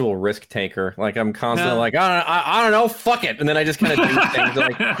habitual risk taker. I'm constantly I don't know, fuck it, and then I just kind of do things.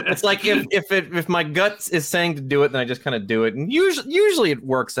 It's if my gut is saying to do it, then I just kind of do it, and usually it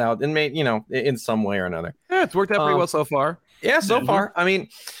works out, and in some way or another. Yeah, it's worked out pretty well so far. Yeah, so far. I mean,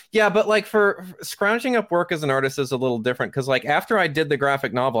 yeah, but for scrounging up work as an artist is a little different because after I did the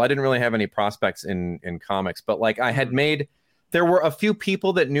graphic novel, I didn't really have any prospects in comics, but I had made. There were a few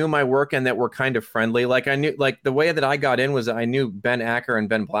people that knew my work and that were kind of friendly. I knew, the way that I got in was I knew Ben Acker and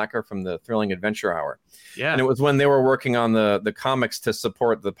Ben Blacker from the Thrilling Adventure Hour. Yeah. And it was when they were working on the comics to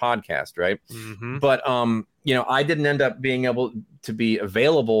support the podcast, right? Mm-hmm. But, I didn't end up being able to be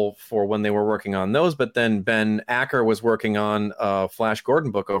available for when they were working on those. But then Ben Acker was working on a Flash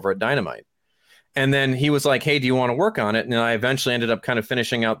Gordon book over at Dynamite. And then he was like, hey, do you want to work on it? And I eventually ended up kind of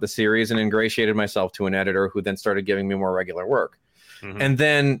finishing out the series and ingratiated myself to an editor who then started giving me more regular work. Mm-hmm. And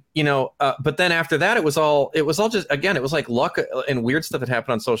then, but then after that, it was all just, again, it was luck and weird stuff that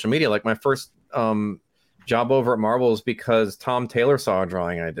happened on social media. My first job over at Marvel is because Tom Taylor saw a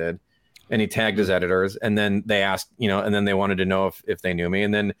drawing I did and he tagged his editors. And then they asked, and then they wanted to know if they knew me.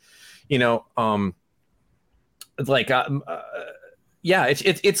 And then, yeah,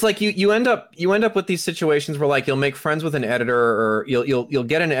 it's you end up with these situations where you'll make friends with an editor or you'll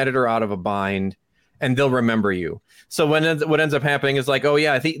get an editor out of a bind and they'll remember you. So what ends up happening is oh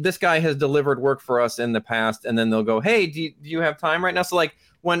yeah, I think this guy has delivered work for us in the past, and then they'll go, hey, do you have time right now? So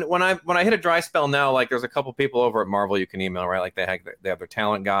when I hit a dry spell now, there's a couple people over at Marvel you can email, right? They have their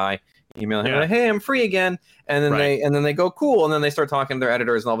talent guy. Email him, hey, I'm free again, and then they go cool, and then they start talking to their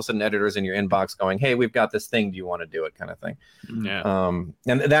editors, and all of a sudden, editors in your inbox going, hey, we've got this thing, do you want to do it, kind of thing. Yeah.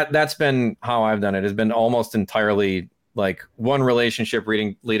 And that's been how I've done it. Has been almost entirely one relationship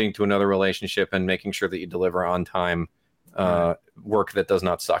leading to another relationship, and making sure that you deliver on time work that does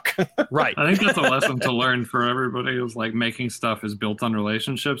not suck. Right. I think that's a lesson to learn for everybody. Is like making stuff is built on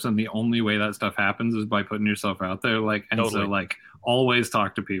relationships, and the only way that stuff happens is by putting yourself out there. Like, and Totally. so like always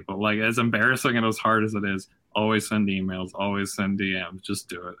talk to people. Like, as embarrassing and as hard as it is, always send emails, always send DMs. Just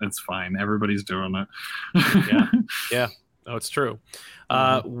do it. It's fine. Everybody's doing it. Yeah. Oh, it's true.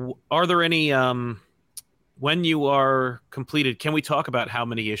 Are there any when you are completed? Can we talk about how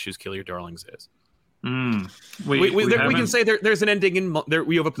many issues Kill Your Darlings is? We can say there's an ending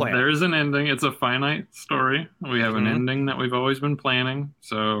we have a plan. There is an ending. It's a finite story. We have an ending that we've always been planning,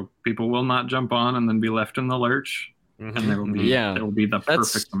 so people will not jump on and then be left in the lurch. And there will be the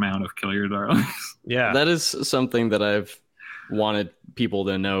perfect amount of Kill Your Darlings. Yeah, that is something that I've wanted people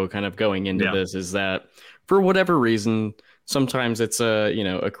to know, kind of going into this, is that for whatever reason, sometimes it's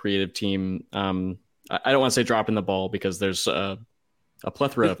a creative team. I don't want to say dropping the ball, because there's a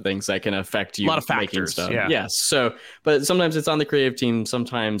plethora of things that can affect you. A lot of making factors. stuff. Yeah. Yes. So, but sometimes it's on the creative team.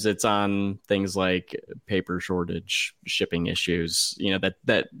 Sometimes it's on things like paper shortage, shipping issues.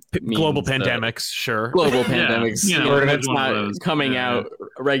 That means global pandemics. Sure. Global pandemics. It's not coming out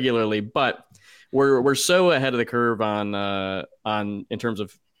regularly, but we're so ahead of the curve on in terms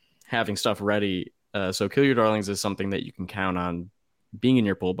of having stuff ready. So Kill Your Darlings is something that you can count on being in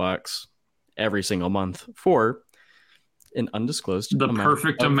your pull box every single month for an undisclosed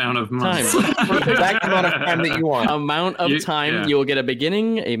perfect amount of months. Exact amount of time that you want. Amount of time. You will get a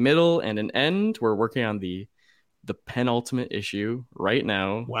beginning, a middle, and an end. We're working on the penultimate issue right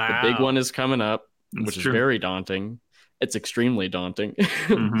now. Wow. The big one is coming up, which is very daunting. It's extremely daunting,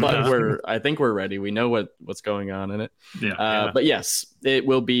 but I think we're ready. We know what's going on in it. But yes, it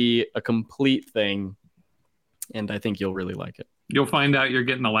will be a complete thing, and I think you'll really like it. You'll find out you're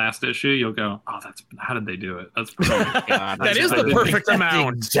getting the last issue. You'll go, "Oh, how did they do it? That's perfect. That is the perfect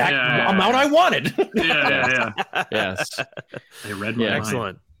amount. Exact amount I wanted." Yes. They read my mind.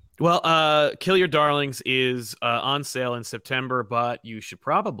 Excellent. Well, Kill Your Darlings is on sale in September, but you should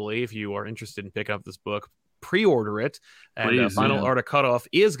probably, if you are interested in picking up this book, pre-order it. And final order cutoff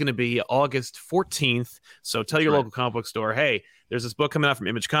is going to be August 14th. So tell your local comic book store, hey, there's this book coming out from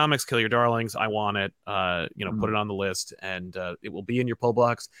Image Comics, Kill Your Darlings. I want it. Put it on the list, and it will be in your pull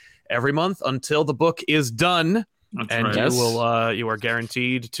box every month until the book is done. You are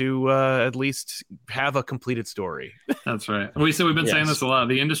guaranteed to at least have a completed story. That's right. We've been saying this a lot.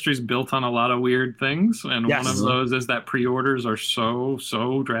 The industry's built on a lot of weird things, and one of those is that pre-orders are so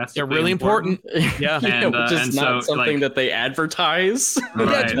drastically. They're really important. Yeah, which is not something that they advertise.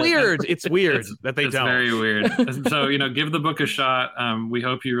 Yeah, it's weird. It's weird that they don't. It's very weird. So give the book a shot. We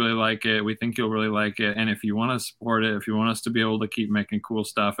hope you really like it. We think you'll really like it. And if you want to support it, if you want us to be able to keep making cool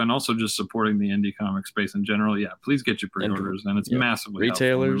stuff, and also just supporting the indie comic space in general, please get your pre-orders, and it's massively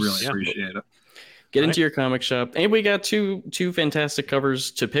retailers. Helpful. We really appreciate it. Get into your comic shop, and we got two fantastic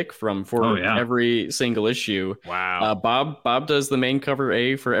covers to pick from for every single issue. Wow! Bob does the main cover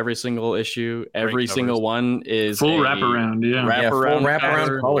A for every single issue. Every single one is full wraparound.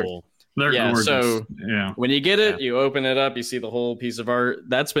 Wraparound colors. They're gorgeous. So when you get it, you open it up, you see the whole piece of art.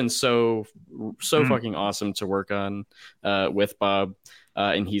 That's been so fucking awesome to work on with Bob,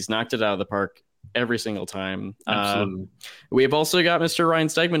 and he's knocked it out of the park every single time. Absolutely. We've also got Mr. Ryan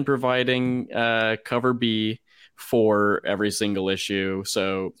Stegman providing cover B for every single issue,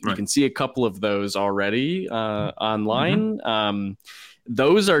 so you can see a couple of those already online.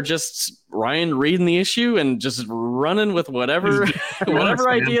 Those are just Ryan reading the issue and just running with whatever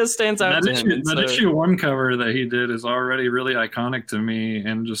idea stands out to him. That issue 1 cover that he did is already really iconic to me,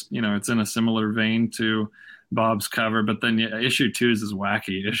 and just it's in a similar vein to Bob's cover, but then issue 2 is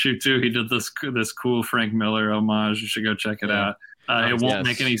wacky. Issue 2, he did this cool Frank Miller homage. You should go check it out. It won't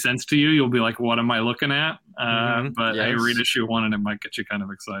make any sense to you. You'll be like, "What am I looking at?" But hey, read issue 1 and it might get you kind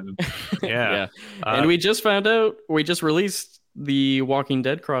of excited. And we just found out. We just released the Walking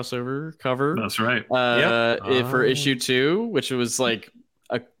Dead crossover cover. That's right. For issue 2, which was like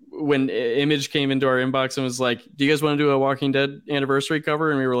when Image came into our inbox and was like, "Do you guys want to do a Walking Dead anniversary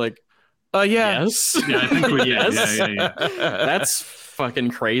cover?" And we were like, yes. Yeah, I think we yes. Yeah. That's fucking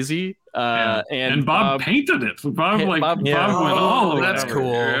crazy. And Bob painted it. Bob went all over. That's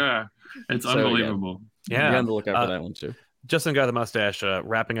cool. Yeah, it's unbelievable. Yeah, be on the lookout for that one too. Justin got the mustache.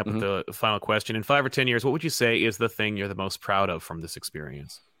 Wrapping up with the final question: in 5 or 10 years, what would you say is the thing you're the most proud of from this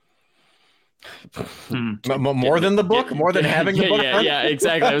experience? More than the book, more than having the book. Yeah,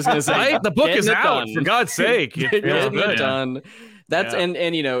 exactly. I was going to say, the book is out. For God's sake, it's done. That's and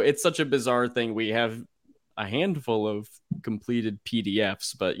it's such a bizarre thing. We have a handful of completed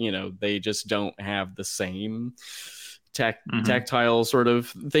PDFs, but they just don't have the same tactile sort of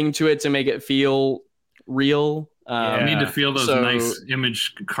thing to it to make it feel real. I need to feel those so- nice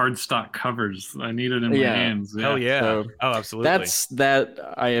image cardstock covers. I need it in my hands. Hell yeah. So Oh, absolutely.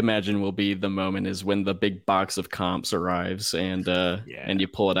 That I imagine will be the moment is when the big box of comps arrives and you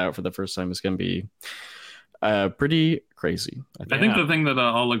pull it out for the first time. It's going to be pretty crazy. I think the thing that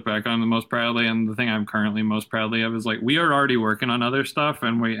I'll look back on the most proudly, and the thing I'm currently most proudly of, is like we are already working on other stuff,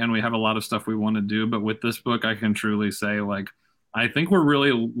 and we have a lot of stuff we want to do. But with this book, I can truly say, like, I think we're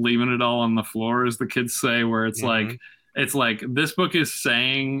really leaving it all on the floor, as the kids say, where it's like this book is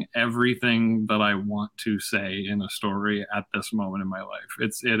saying everything that I want to say in a story at this moment in my life.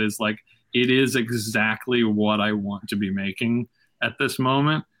 It is exactly what I want to be making at this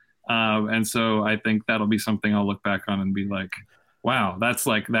moment. And so I think that'll be something I'll look back on and be like, wow,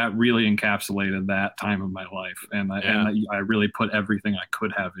 that really encapsulated that time of my life. And I really put everything I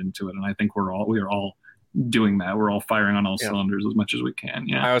could have into it. And I think we are all doing that. We're all firing on all cylinders as much as we can.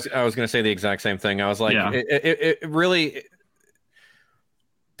 Yeah. I was going to say the exact same thing. I was like, it really,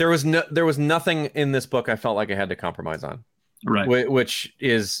 there was nothing in this book I felt like I had to compromise on. Right. Which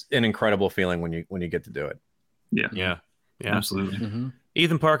is an incredible feeling when you get to do it. Yeah. Absolutely. Mm-hmm.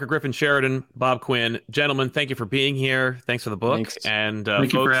 Ethan Parker, Griffin Sheridan, Bob Quinn, gentlemen, thank you for being here. Thanks for the book. Thanks. And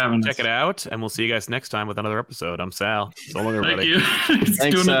Thank you for folks, having check us. it out. And we'll see you guys next time with another episode. I'm Sal. So long, everybody. Thank you. It's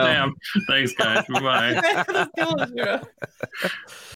Thanks, doing Sal. the damn. Thanks, guys. Bye-bye.